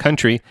leave your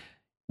country,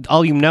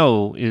 all you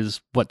know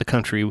is what the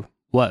country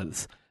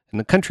was. And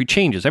the country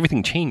changes.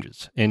 Everything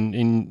changes.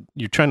 And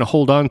you're trying to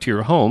hold on to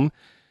your home.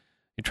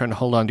 You're trying to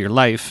hold on to your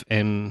life.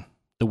 And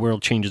the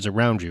world changes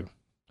around you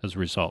as a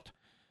result.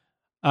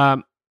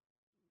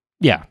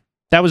 Yeah,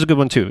 that was a good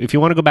one too. If you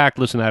want to go back,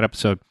 listen to that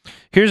episode.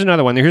 Here's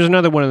another one. Here's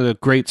another one of the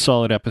great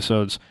solid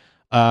episodes.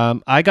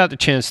 I got the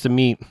chance to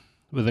meet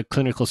with a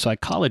clinical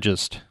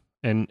psychologist,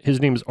 and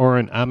his name is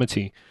Oren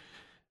Amity.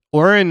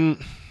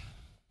 Oren...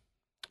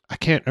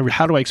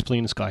 how do I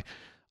explain this guy?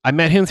 I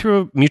met him through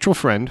a mutual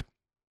friend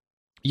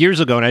years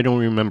ago, and I don't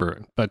remember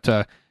it,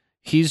 but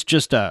he's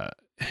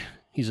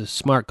he's a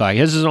smart guy. He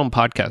has his own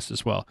podcast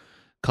as well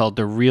called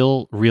The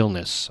Real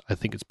Realness. I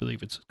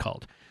believe it's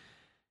called.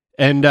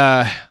 And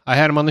I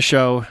had him on the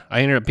show.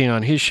 I ended up being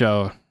on his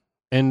show.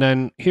 And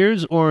then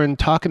here's Oren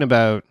talking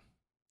about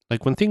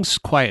like when things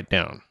quiet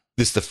down.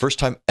 This is the first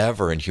time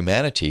ever in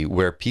humanity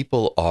where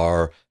people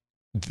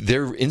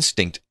their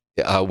instinct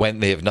when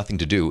they have nothing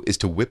to do, is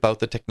to whip out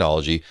the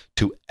technology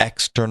to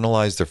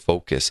externalize their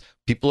focus.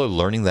 People are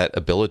learning that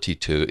ability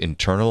to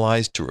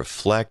internalize, to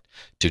reflect,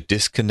 to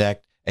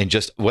disconnect, and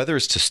just whether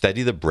it's to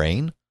steady the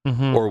brain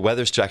or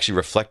whether it's to actually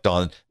reflect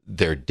on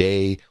their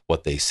day,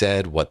 what they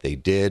said, what they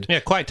did.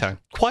 Yeah, quiet time.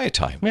 Quiet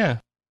time. Yeah.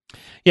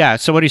 Yeah,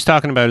 so what he's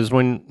talking about is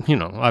when,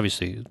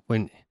 obviously,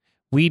 when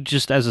we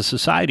just as a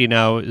society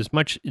now,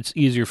 it's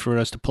easier for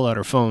us to pull out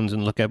our phones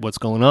and look at what's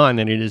going on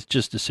than it is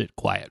just to sit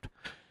quiet.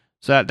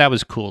 So that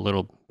was a cool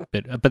little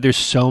bit. But there's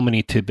so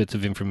many tidbits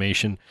of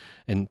information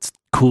and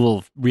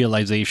cool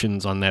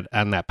realizations on that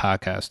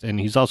podcast.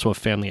 And he's also a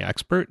family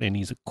expert, and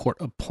he's a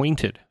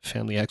court-appointed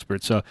family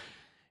expert. So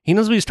he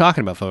knows what he's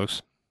talking about,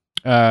 folks.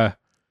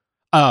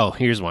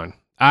 Here's one.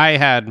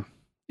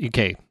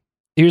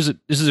 This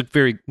is a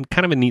very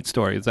kind of a neat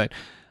story. It's that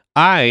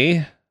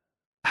I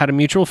had a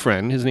mutual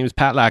friend. His name is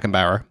Pat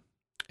Lackenbauer,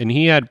 and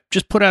he had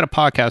just put out a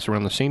podcast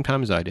around the same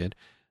time as I did.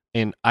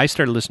 And I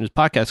started listening to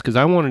his podcast because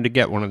I wanted to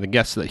get one of the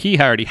guests that he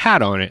already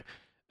had on it,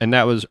 and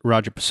that was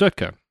Roger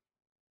Pasutka.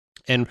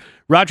 And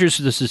Roger's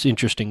this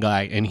interesting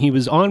guy, and he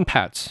was on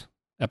Pat's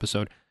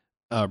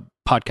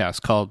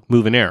podcast called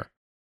Moving Air.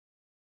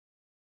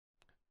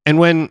 And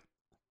when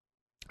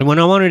I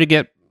wanted to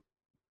get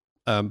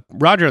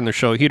Roger on the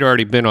show, he'd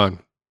already been on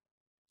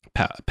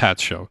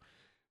Pat's show.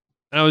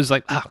 And I was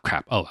like, oh,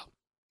 crap. Oh, well.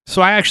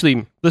 So I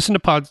actually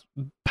listened to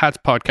Pat's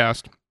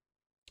podcast,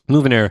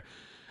 Moving Air,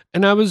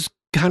 and I was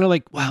kind of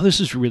like, wow, this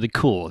is really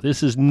cool.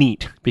 This is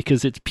neat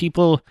because it's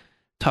people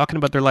talking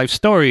about their life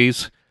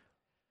stories,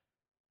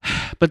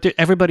 but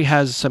everybody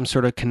has some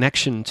sort of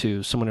connection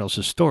to someone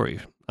else's story.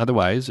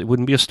 Otherwise, it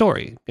wouldn't be a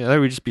story.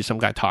 There would just be some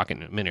guy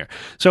talking in here.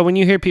 So when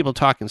you hear people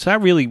talking, so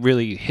that really,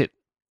 really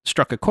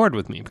struck a chord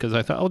with me because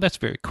I thought, oh, that's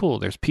very cool.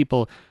 There's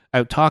people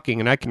out talking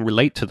and I can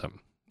relate to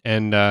them.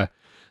 And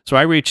so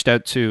I reached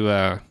out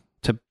to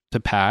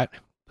Pat.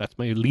 That's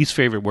my least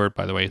favorite word,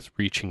 by the way, is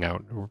reaching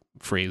out or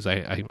phrase.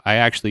 I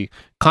actually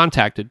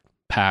contacted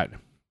Pat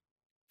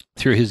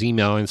through his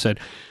email and said,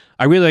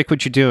 I really like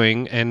what you're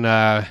doing, and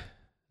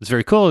it's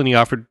very cool. And he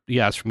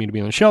asked for me to be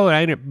on the show, and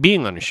I ended up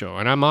being on the show,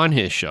 and I'm on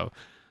his show,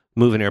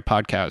 Moving Air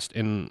Podcast,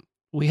 and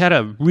we had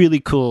a really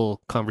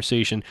cool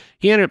conversation.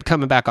 He ended up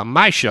coming back on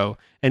my show,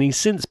 and he's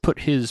since put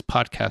his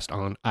podcast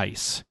on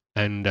ice,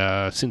 and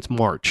since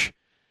March.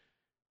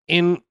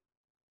 And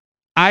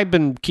I've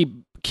been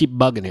keep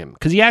bugging him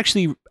because he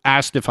actually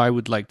asked if I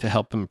would like to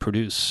help him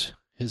produce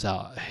his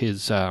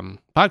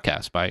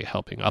podcast by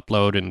helping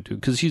upload and do,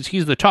 because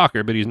he's the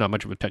talker, but he's not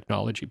much of a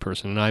technology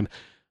person, and I'm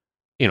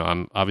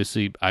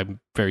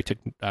very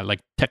I like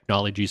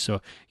technology,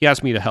 so he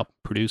asked me to help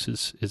produce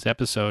his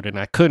episode, and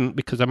I couldn't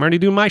because I'm already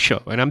doing my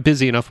show and I'm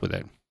busy enough with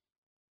it.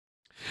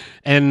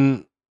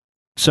 And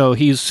so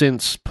he's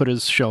since put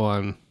his show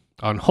on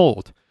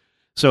hold.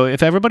 So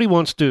if everybody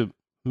wants to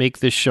make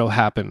this show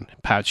happen,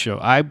 Pat's show,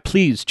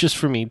 please, just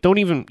for me, don't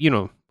even,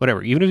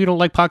 whatever, even if you don't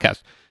like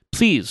podcasts,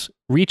 please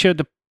reach out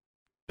to,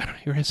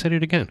 here I said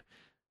it again,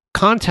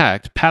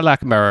 contact Pat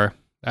Lackenbauer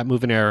at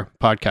Moving Air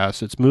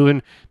Podcast. It's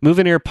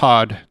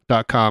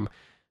movingairpod.com.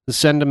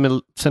 Send him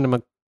a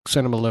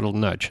little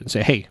nudge and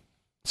say, hey,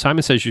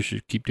 Simon says you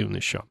should keep doing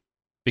this show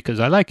because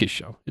I like his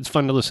show. It's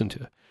fun to listen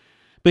to.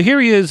 But here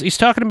he is. He's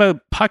talking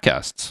about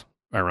podcasts,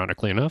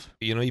 ironically enough.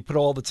 You put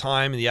all the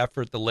time and the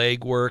effort, the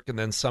legwork, and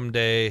then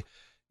someday,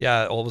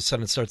 all of a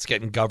sudden it starts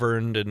getting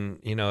governed, and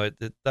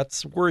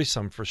that's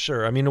worrisome for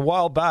sure. I mean, a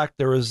while back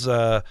there was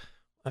I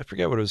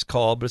forget what it was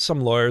called, but a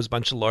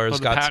bunch of lawyers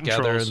got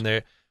together trolls. And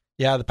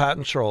the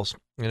patent trolls,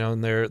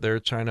 and they're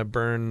trying to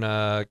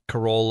burn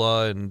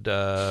Corolla and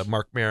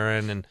Mark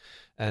Maron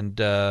and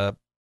fuck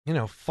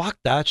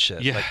that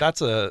shit. Yeah. Like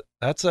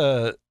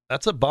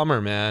that's a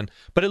bummer, man.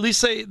 But at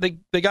least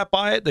they got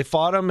by it. They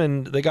fought them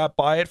and they got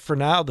by it for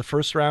now, the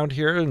first round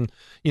here. And,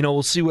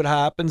 we'll see what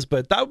happens.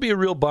 But that would be a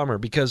real bummer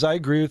because I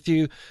agree with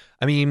you.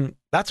 I mean,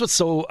 that's what's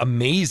so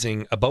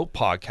amazing about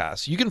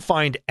podcasts. You can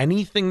find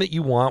anything that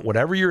you want,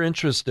 whatever your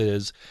interest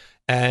is.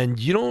 And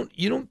we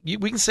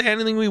can say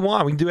anything we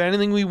want. We can do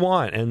anything we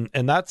want.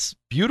 And that's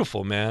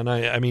beautiful, man.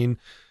 I mean,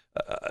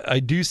 I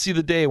do see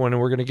the day when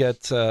we're going to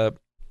get,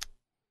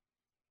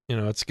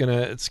 it's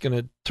gonna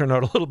turn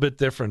out a little bit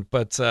different,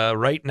 but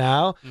right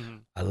now,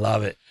 I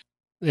love it.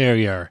 There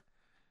you are.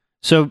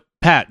 So,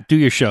 Pat, do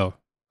your show.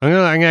 I'm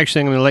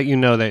gonna let you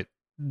know that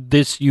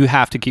you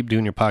have to keep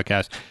doing your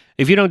podcast.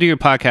 If you don't do your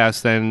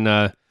podcast, then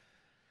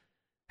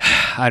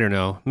I don't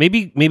know.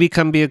 Maybe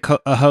come be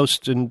a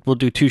host, and we'll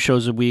do 2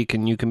 shows a week,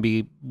 and you can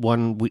be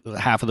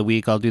half of the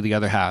week. I'll do the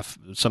other half,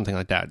 something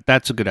like that.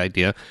 That's a good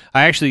idea.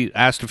 I actually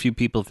asked a few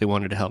people if they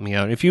wanted to help me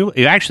out.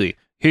 Here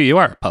you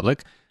are,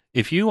 public.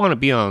 If you want to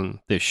be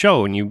on this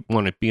show and you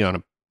want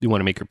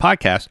to make your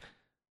podcast,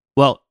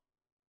 well,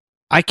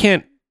 I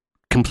can't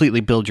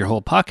completely build your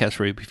whole podcast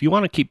for you. If you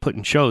want to keep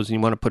putting shows and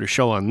you want to put a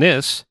show on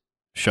this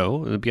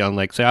show, it'll be on,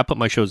 like, say I put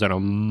my shows out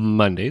on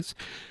Mondays.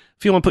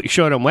 If you want to put your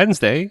show out on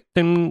Wednesday,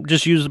 then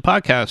just use the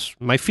podcast,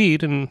 my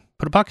feed, and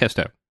put a podcast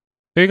out.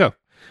 There you go.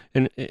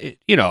 And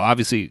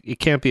obviously it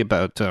can't be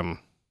about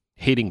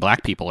hating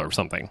black people or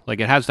something. Like,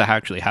 it has to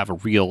actually have a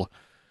real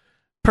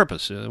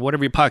purpose.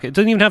 Whatever your pocket. It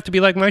doesn't even have to be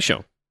like my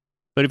show.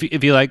 But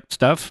if you like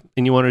stuff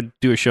and you want to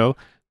do a show,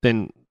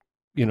 then,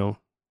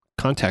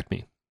 contact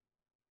me.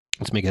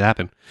 Let's make it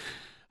happen.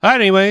 All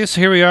right, anyways,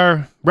 here we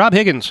are. Rob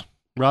Higgins.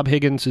 Rob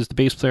Higgins is the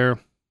bass player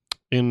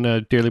in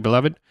Dearly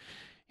Beloved.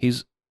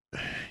 He's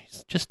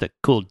just a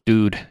cool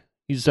dude.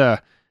 He's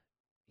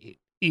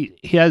he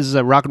has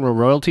rock and roll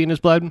royalty in his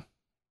blood.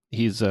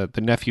 He's the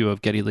nephew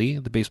of Geddy Lee,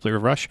 the bass player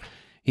of Rush.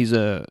 He's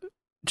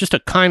just a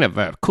kind of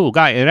a cool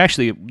guy. And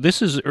actually,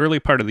 this is early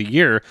part of the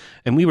year,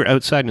 and we were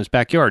outside in his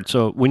backyard.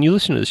 So when you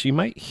listen to this, you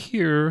might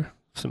hear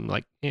some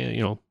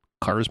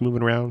cars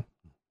moving around,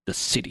 the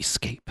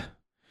cityscape.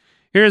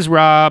 Here's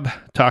Rob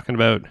talking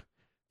about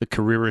the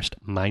careerist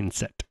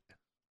mindset.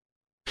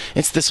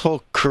 It's this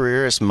whole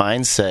careerist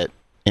mindset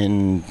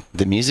in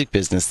the music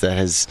business that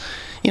has,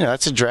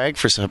 that's a drag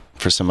for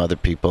some other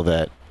people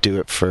that do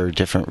it for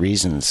different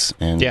reasons.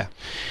 And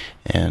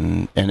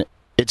and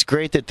it's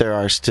great that there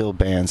are still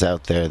bands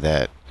out there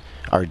that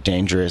are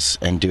dangerous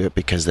and do it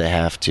because they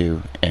have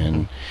to.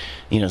 And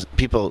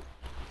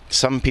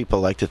some people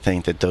like to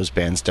think that those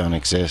bands don't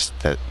exist,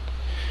 that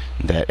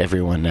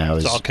everyone now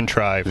it's all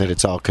contrived. That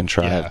it's all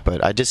contrived. Yeah.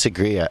 But I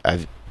disagree.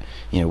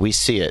 We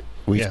see it.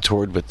 We've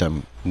toured with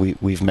them.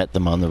 We've met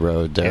them on the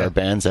road. There are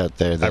bands out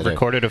there that I've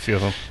recorded a few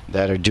of them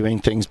that are doing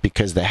things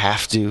because they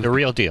have to. The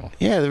real deal.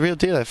 Yeah, the real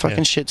deal. That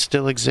fucking shit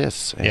still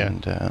exists.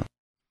 And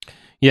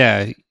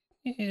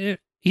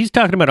he's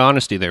talking about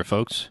honesty there,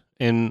 folks.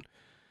 And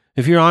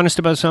if you're honest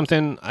about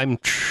something, I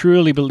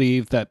truly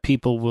believe that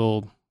people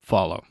will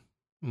follow.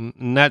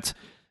 And that's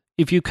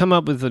if you come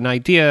up with an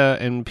idea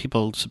and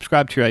people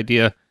subscribe to your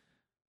idea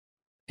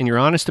and you're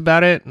honest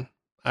about it.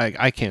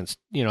 I can't,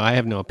 I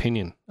have no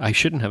opinion. I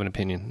shouldn't have an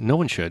opinion. No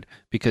one should,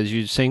 because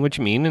you're saying what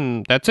you mean,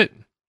 and that's it.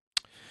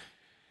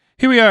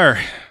 Here we are,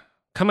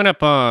 coming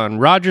up on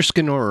Roger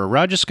Skinner.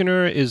 Roger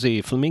Skinner is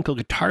a flamenco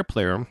guitar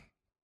player.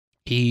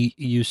 He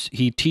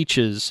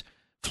teaches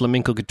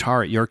flamenco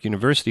guitar at York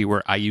University,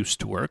 where I used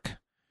to work,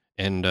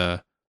 and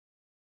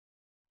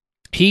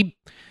he's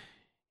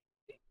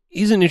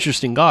an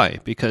interesting guy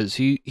because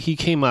he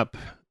came up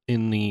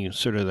in the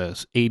sort of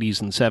the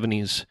 80s and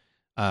 70s.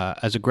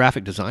 As a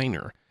graphic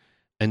designer,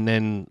 and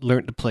then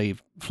learned to play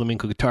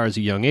flamenco guitar as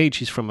a young age.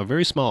 He's from a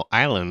very small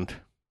island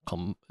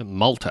called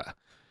Malta,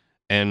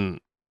 and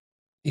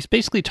he's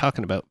basically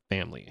talking about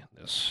family in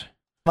this.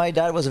 My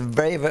dad was an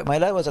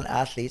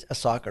athlete, a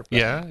soccer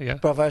player,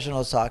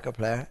 professional soccer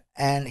player,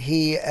 and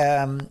he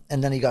and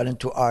then he got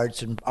into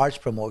arts and arts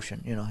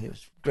promotion. He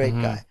was a great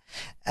guy,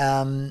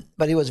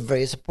 but he was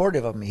very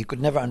supportive of me. He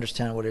could never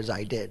understand what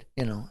I did,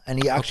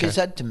 and he actually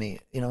said to me,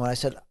 when I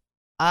said,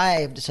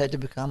 I've decided to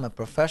become a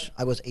professional.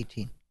 I was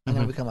 18. I'm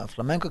going to become a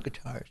flamenco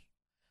guitarist.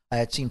 I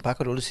had seen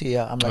Paco de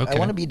Lucia. I'm like, I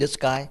want to be this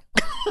guy.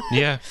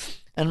 Yeah.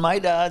 And my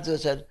dad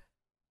said,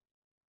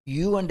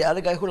 you and the other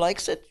guy who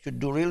likes it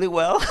should do really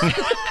well.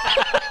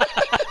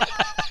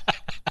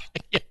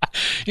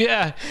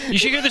 Yeah. You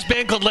should hear this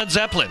band called Led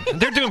Zeppelin.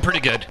 They're doing pretty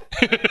good.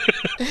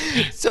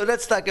 So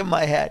that's stuck in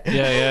my head.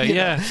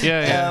 Yeah.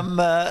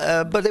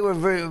 But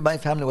my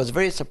family was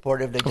very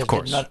supportive. They just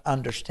did not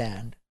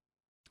understand.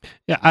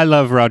 Yeah, I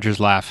love Roger's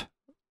laugh.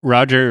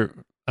 Roger,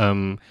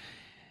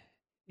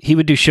 he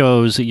would do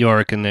shows at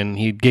York, and then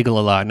he'd giggle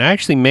a lot. And I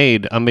actually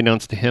made,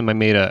 unbeknownst to him,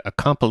 a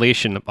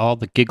compilation of all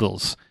the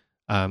giggles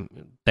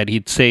that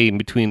he'd say in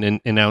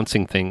between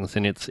announcing things.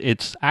 And it's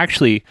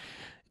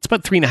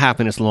about 3.5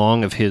 minutes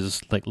long of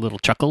his little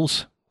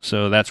chuckles.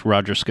 So that's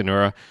Roger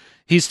Skinner.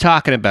 He's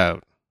talking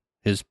about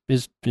his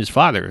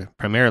father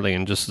primarily,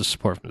 and just the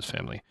support from his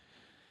family.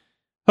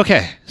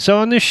 Okay, so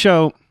on this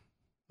show,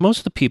 most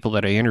of the people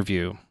that I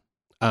interview,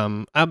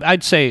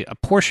 I'd say a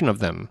portion of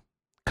them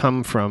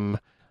come from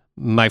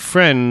my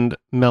friend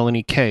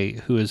Melanie Kay,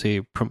 who is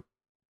a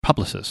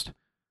publicist.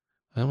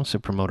 I almost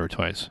said promoter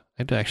twice.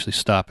 I had to actually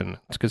stop, and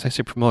it's because I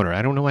said promoter.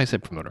 I don't know why I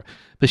said promoter,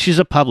 but she's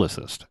a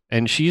publicist,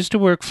 and she used to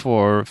work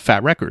for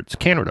Fat Records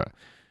Canada,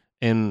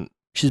 and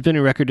she's been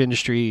in the record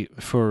industry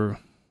for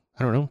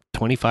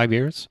 25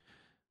 years,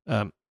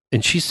 and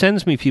she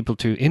sends me people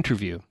to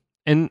interview,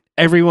 and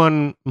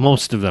everyone,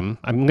 most of them,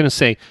 I'm going to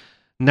say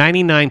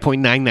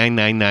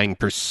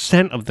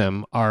 99.9999% of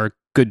them are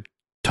good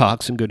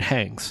talks and good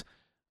hangs.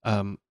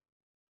 One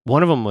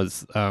of them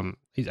was,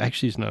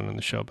 he's not on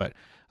the show, but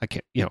I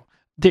can't,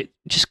 they're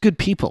just good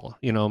people,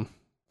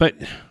 but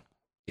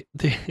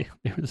there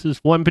was this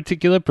one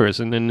particular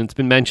person, and it's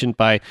been mentioned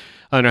on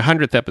our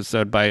 100th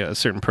episode by a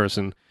certain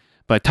person,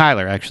 by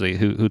Tyler, actually,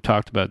 who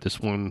talked about this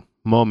one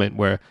moment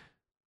where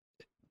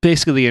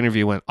basically the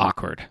interview went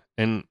awkward.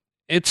 And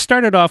it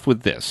started off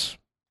with this.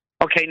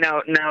 Okay,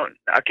 now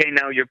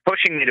you're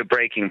pushing me to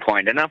breaking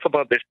point. Enough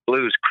about this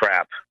blues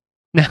crap.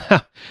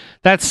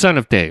 That's Son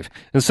of Dave.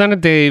 And Son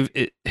of Dave,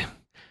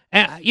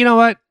 you know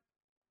what?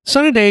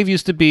 Son of Dave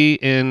used to be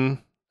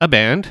in a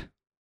band,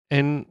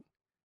 and,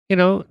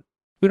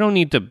 we don't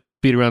need to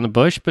beat around the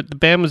bush, but the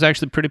band was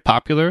actually pretty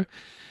popular.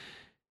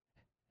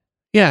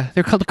 Yeah,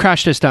 they're called the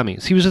Crash Test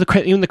Dummies. He was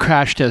in the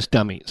Crash Test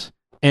Dummies.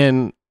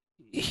 And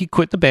he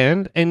quit the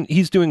band, and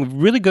he's doing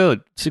really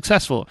good,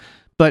 successful.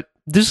 But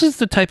this is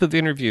the type of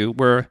interview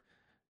where,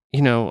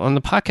 on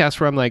the podcast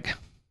where I'm like,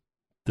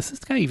 does this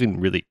guy even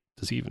really,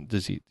 does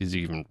he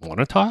even want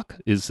to talk?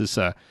 Is this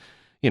and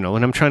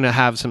I'm trying to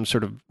have some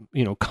sort of,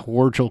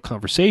 cordial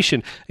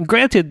conversation. And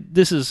granted,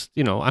 this is,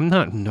 I'm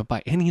not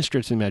by any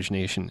stretch of the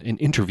imagination an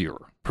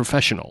interviewer,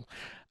 professional.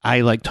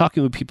 I like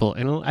talking with people,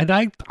 and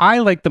I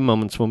like the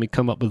moments when we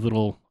come up with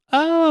little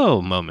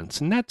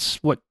moments, and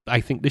that's what I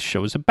think this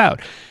show is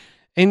about.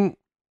 And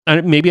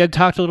maybe I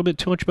talked a little bit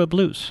too much about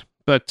blues,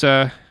 but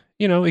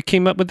it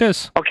came up with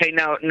this. Okay,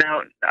 now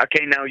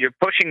you're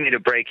pushing me to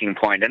breaking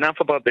point. Enough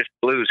about this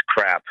blues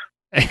crap.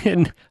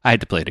 And I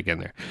had to play it again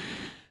there.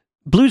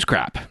 Blues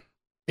crap.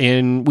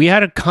 And we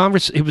had a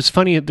conversation. It was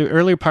funny. The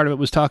earlier part of it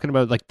was talking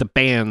about like the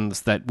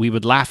bands that we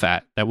would laugh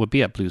at that would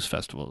be at blues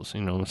festivals,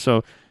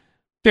 So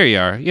there you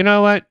are. You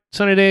know what,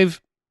 Sonny Dave,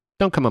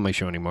 don't come on my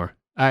show anymore.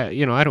 I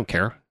don't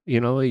care.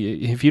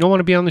 If you don't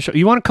want to be on the show,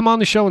 you want to come on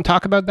the show and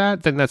talk about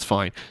that, then that's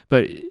fine.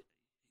 But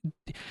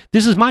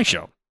this is my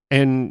show,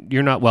 and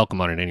you're not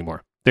welcome on it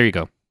anymore. There you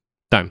go.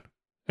 Done.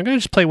 I'm going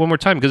to just play one more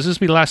time because this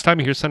will be the last time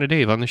you hear Sonny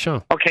Dave on the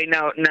show. Okay,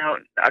 now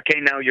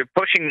you're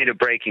pushing me to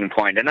breaking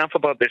point. Enough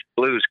about this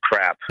blues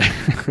crap.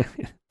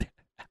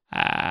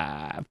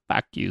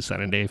 Fuck you,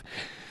 Sonny Dave.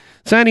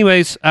 So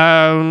anyways,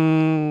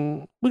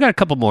 we got a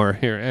couple more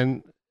here,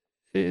 and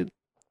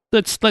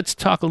let's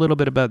talk a little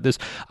bit about this.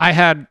 I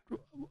had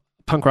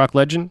punk rock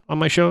legend on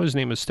my show. His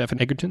name is Stefan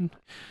Egerton.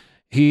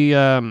 He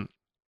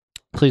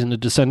plays in the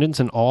Descendants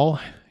and All.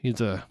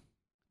 He's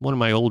one of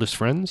my oldest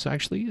friends,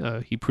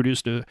 actually. He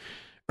produced a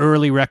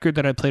early record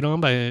that I played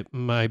on by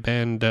my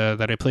band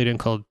that I played in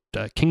called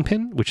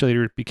Kingpin, which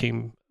later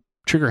became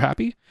Trigger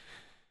Happy.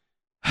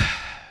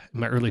 In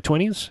my early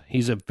 20s.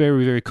 He's a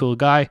very, very cool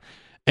guy.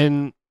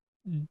 And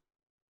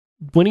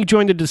when he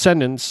joined the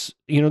Descendants,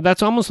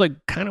 that's almost like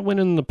kind of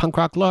winning the punk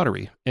rock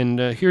lottery. And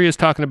here he is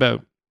talking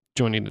about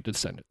joining the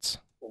Descendants.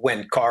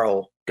 When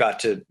Carl got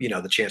to,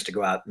 the chance to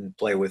go out and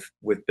play with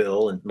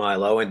Bill and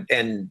Milo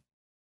and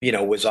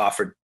was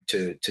offered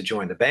to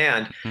join the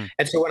band. Mm-hmm.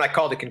 And so when I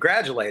called to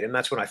congratulate him,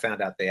 that's when I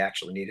found out they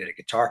actually needed a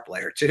guitar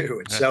player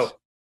too.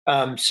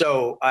 And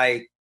so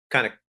I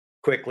kind of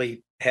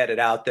quickly headed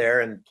out there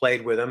and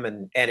played with him.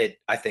 And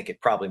I think it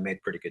probably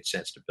made pretty good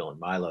sense to Bill and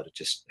Milo to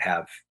just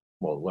have,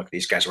 well, look,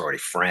 these guys are already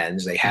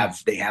friends. They have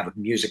a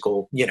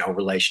musical,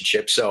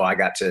 relationship. So I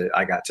got to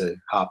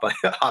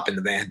hop in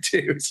the band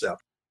too. So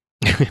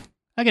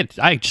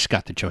I just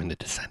got to join the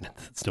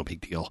Descendants. It's no big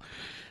deal.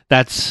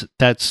 That's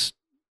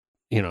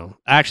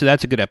actually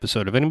that's a good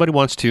episode. If anybody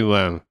wants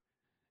to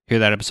hear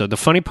that episode, the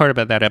funny part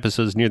about that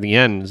episode is near the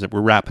end is that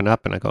we're wrapping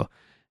up, and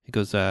he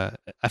goes, I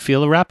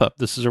feel a wrap up.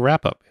 This is a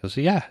wrap up. He goes,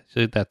 yeah,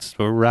 so that's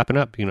we're wrapping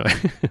up,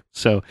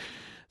 So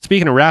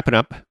speaking of wrapping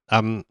up,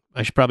 I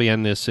should probably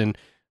end this, and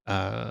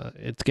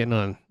it's getting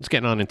on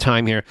in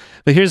time here.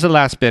 But here's the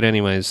last bit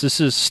anyways.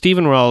 This is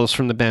Stephen Rawls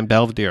from the band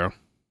Belvedere.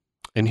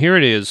 And here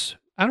it is.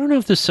 I don't know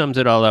if this sums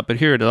it all up, but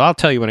here it is. I'll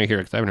tell you when I hear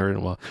it because I haven't heard it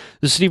in a while.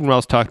 This is Stephen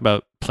Rawls talking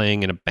about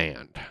playing in a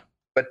band.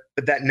 But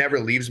that never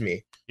leaves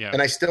me. Yeah.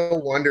 And I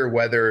still wonder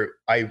whether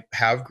I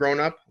have grown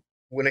up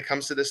when it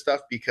comes to this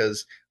stuff,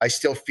 because I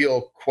still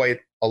feel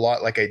quite a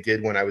lot like I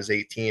did when I was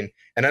 18.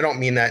 And I don't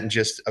mean that in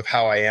just of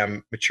how I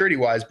am maturity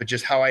wise, but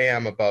just how I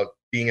am about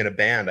being in a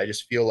band. I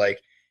just feel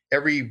like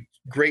every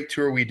great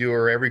tour we do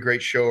or every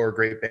great show or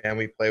great band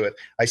we play with,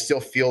 I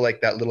still feel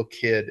like that little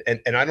kid.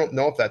 And I don't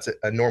know if that's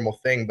a normal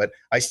thing, but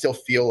I still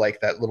feel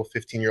like that little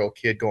 15-year-old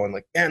kid going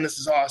like, man, this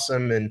is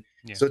awesome. And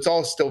so it's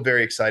all still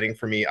very exciting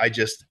for me. I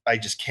just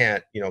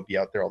can't, be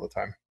out there all the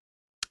time.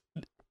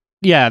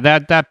 Yeah,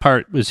 that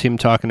part was him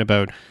talking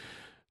about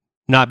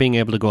not being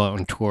able to go out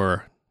on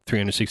tour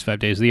 365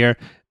 days of the year.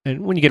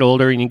 And when you get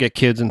older and you get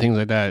kids and things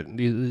like that,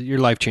 your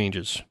life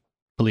changes,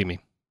 believe me.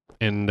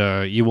 And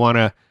you want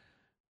to,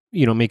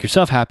 make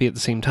yourself happy at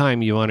the same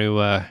time. You want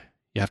to,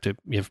 you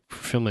have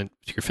fulfillment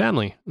to your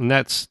family. And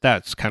that's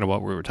kind of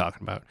what we were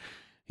talking about.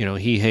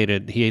 He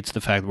hates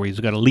the fact where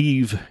he's got to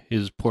leave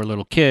his poor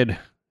little kid,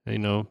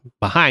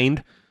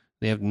 behind.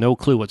 They have no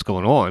clue what's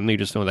going on. They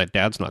just know that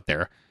dad's not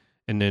there.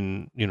 And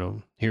then,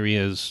 here he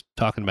is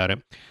talking about it.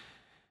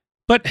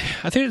 But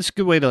I think it's a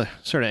good way to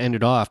sort of end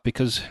it off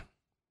because,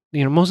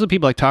 most of the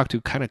people I talk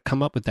to kind of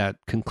come up with that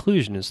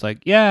conclusion. It's like,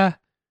 yeah,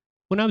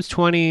 when I was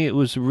 20, it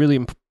was a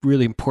really,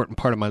 really important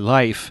part of my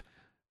life.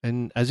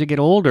 And as I get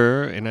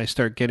older and I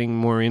start getting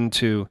more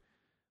into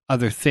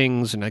other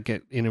things and I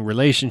get in a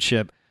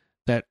relationship,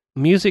 that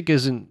music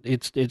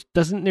it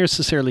doesn't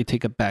necessarily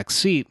take a back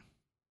seat,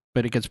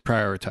 but it gets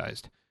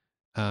prioritized.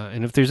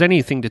 And if there's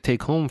anything to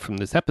take home from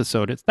this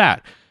episode, it's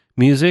that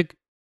music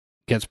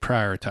gets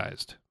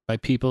prioritized by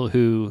people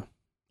who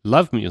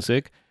love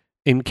music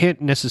and can't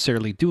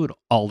necessarily do it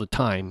all the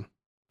time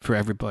for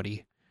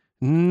everybody,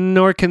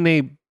 nor can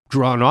they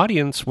draw an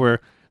audience where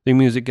the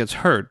music gets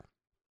heard.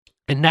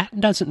 And that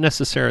doesn't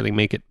necessarily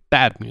make it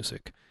bad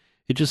music.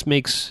 It just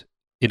makes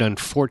it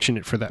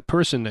unfortunate for that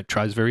person that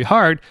tries very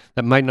hard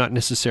that might not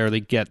necessarily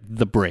get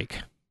the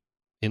break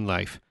in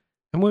life.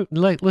 And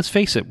let's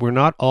face it, we're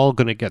not all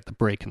going to get the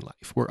break in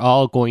life. We're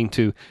all going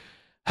to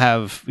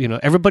have,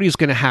 everybody's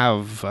going to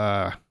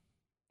have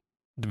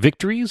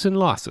victories and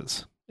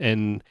losses.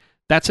 And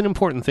that's an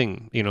important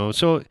thing,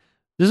 So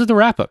this is the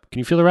wrap up. Can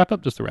you feel the wrap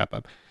up? Just the wrap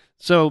up.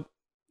 So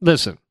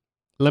listen,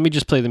 let me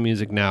just play the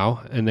music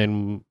now, and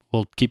then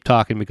we'll keep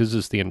talking because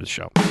this is the end of the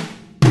show.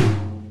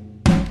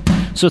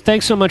 So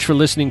thanks so much for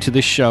listening to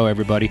this show,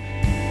 everybody.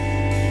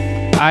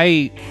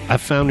 I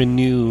found a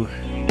new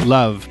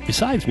love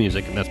besides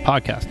music, and that's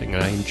podcasting.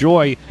 And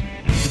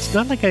it's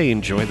not like I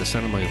enjoy the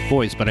sound of my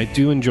voice, but I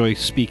do enjoy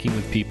speaking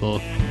with people.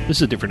 This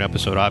is a different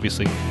episode,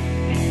 obviously.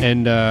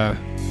 And, the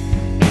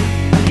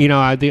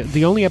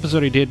only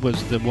episode I did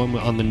was the one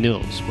on the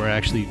Nils, where I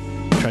actually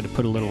tried to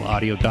put a little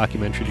audio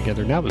documentary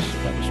together, and that was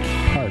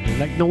hard.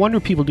 Like, no wonder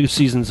people do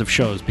seasons of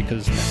shows,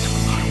 because that took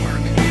a lot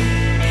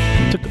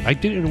of work. I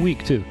did it in a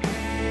week, too.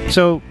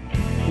 So,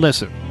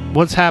 listen,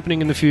 what's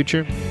happening in the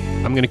future?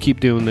 I'm going to keep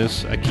doing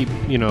this. I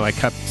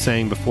kept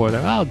saying before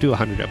that I'll do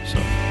 100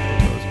 episodes.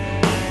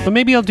 But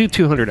maybe I'll do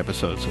 200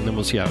 episodes, and then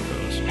we'll see how it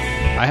goes.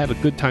 I have a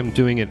good time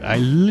doing it. I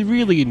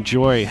really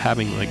enjoy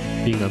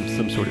being on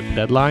some sort of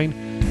deadline.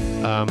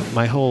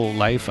 My whole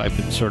life I've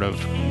been sort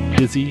of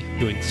busy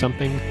doing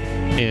something,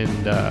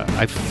 and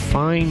I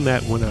find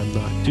that when I'm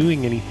not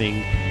doing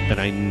anything, that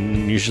I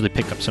usually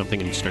pick up something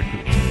and start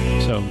doing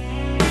something. So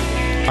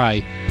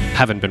I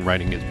haven't been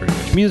writing as very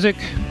much music,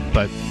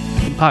 but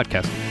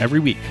podcasting every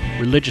week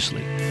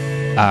religiously.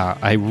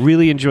 I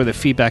really enjoy the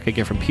feedback I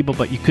get from people,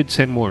 but you could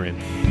send more in.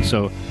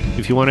 So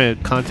if you want to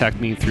contact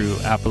me through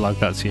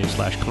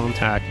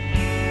applelog.ca/contact,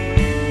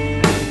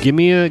 give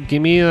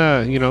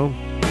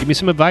me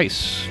some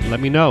advice. Let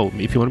me know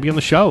if you want to be on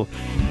the show.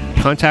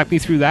 Contact me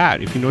through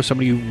that. If you know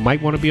somebody who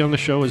might want to be on the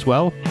show as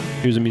well,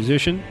 who's a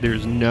musician,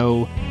 there's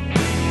no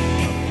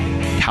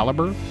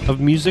caliber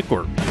of music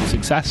or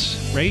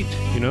success rate,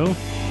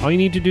 All you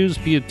need to do is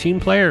be a team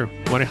player.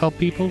 Want to help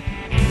people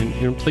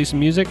and play some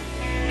music?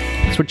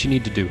 That's what you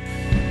need to do.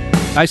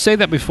 I say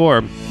that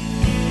before,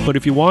 but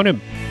if you want to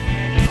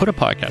put a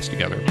podcast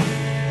together,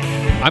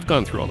 I've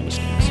gone through all the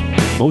mistakes,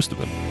 most of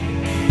them.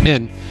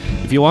 And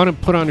if you want to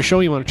put on a show,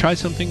 you want to try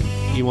something,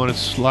 you want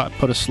to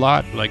put a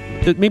slot, like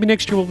maybe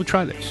next year we'll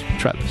try this.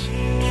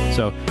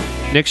 So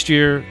next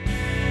year,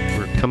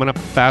 we're coming up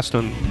fast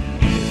on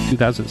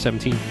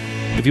 2017.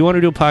 If you want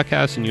to do a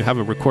podcast and you have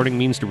a recording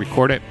means to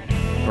record it,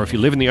 or if you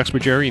live in the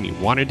Uxbridge area and you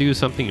want to do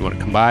something, you want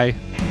to come by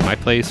my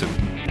place and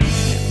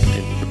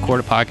record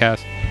a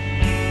podcast,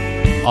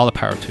 all the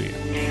power to you.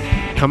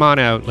 Come on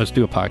out, let's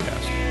do a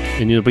podcast.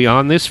 And you'll be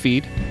on this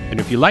feed, and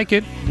if you like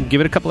it,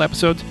 give it a couple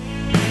episodes,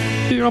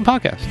 do your own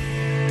podcast.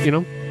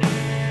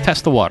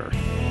 Test the water.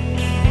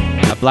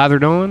 I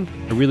blathered on.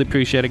 I really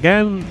appreciate it.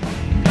 Again,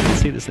 I can't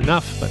say this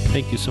enough, but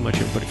thank you so much,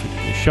 everybody, for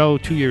doing the show.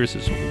 2 years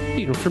is,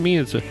 for me,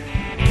 it's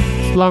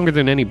longer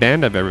than any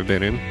band I've ever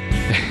been in.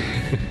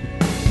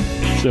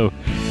 So,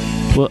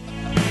 well,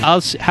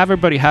 I'll have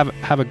everybody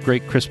have a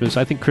great Christmas.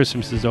 I think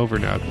Christmas is over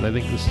now, because I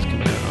think this is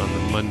coming out on the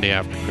Monday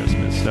after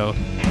Christmas. So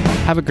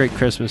have a great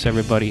Christmas,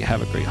 everybody.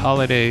 Have a great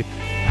holiday.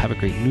 Have a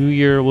great New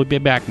Year. We'll be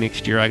back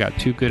next year. I got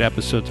 2 good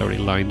episodes already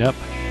lined up.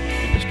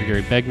 Mr.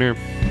 Gary Begner,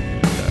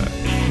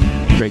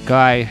 great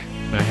guy.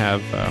 And I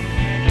have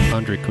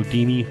Andre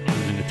Codini,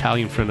 who's an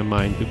Italian friend of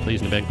mine who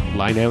plays in a band called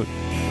Line Out.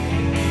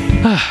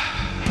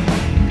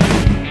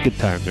 Good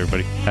times,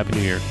 everybody. Happy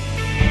New Year.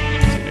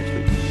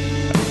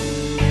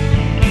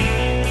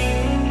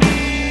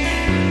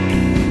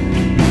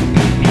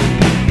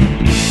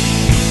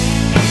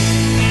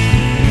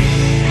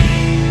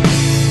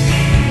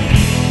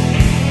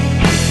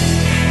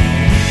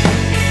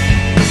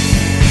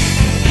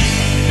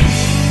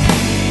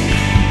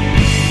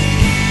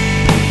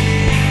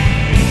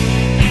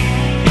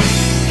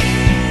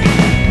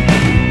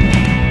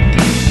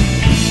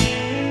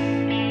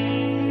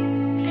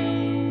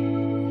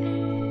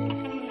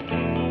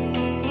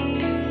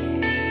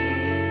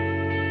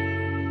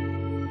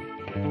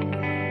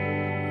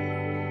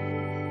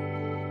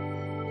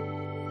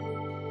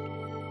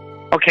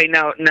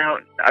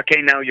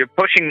 Okay, now you're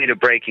pushing me to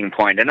breaking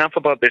point. Enough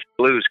about this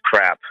blues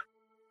crap.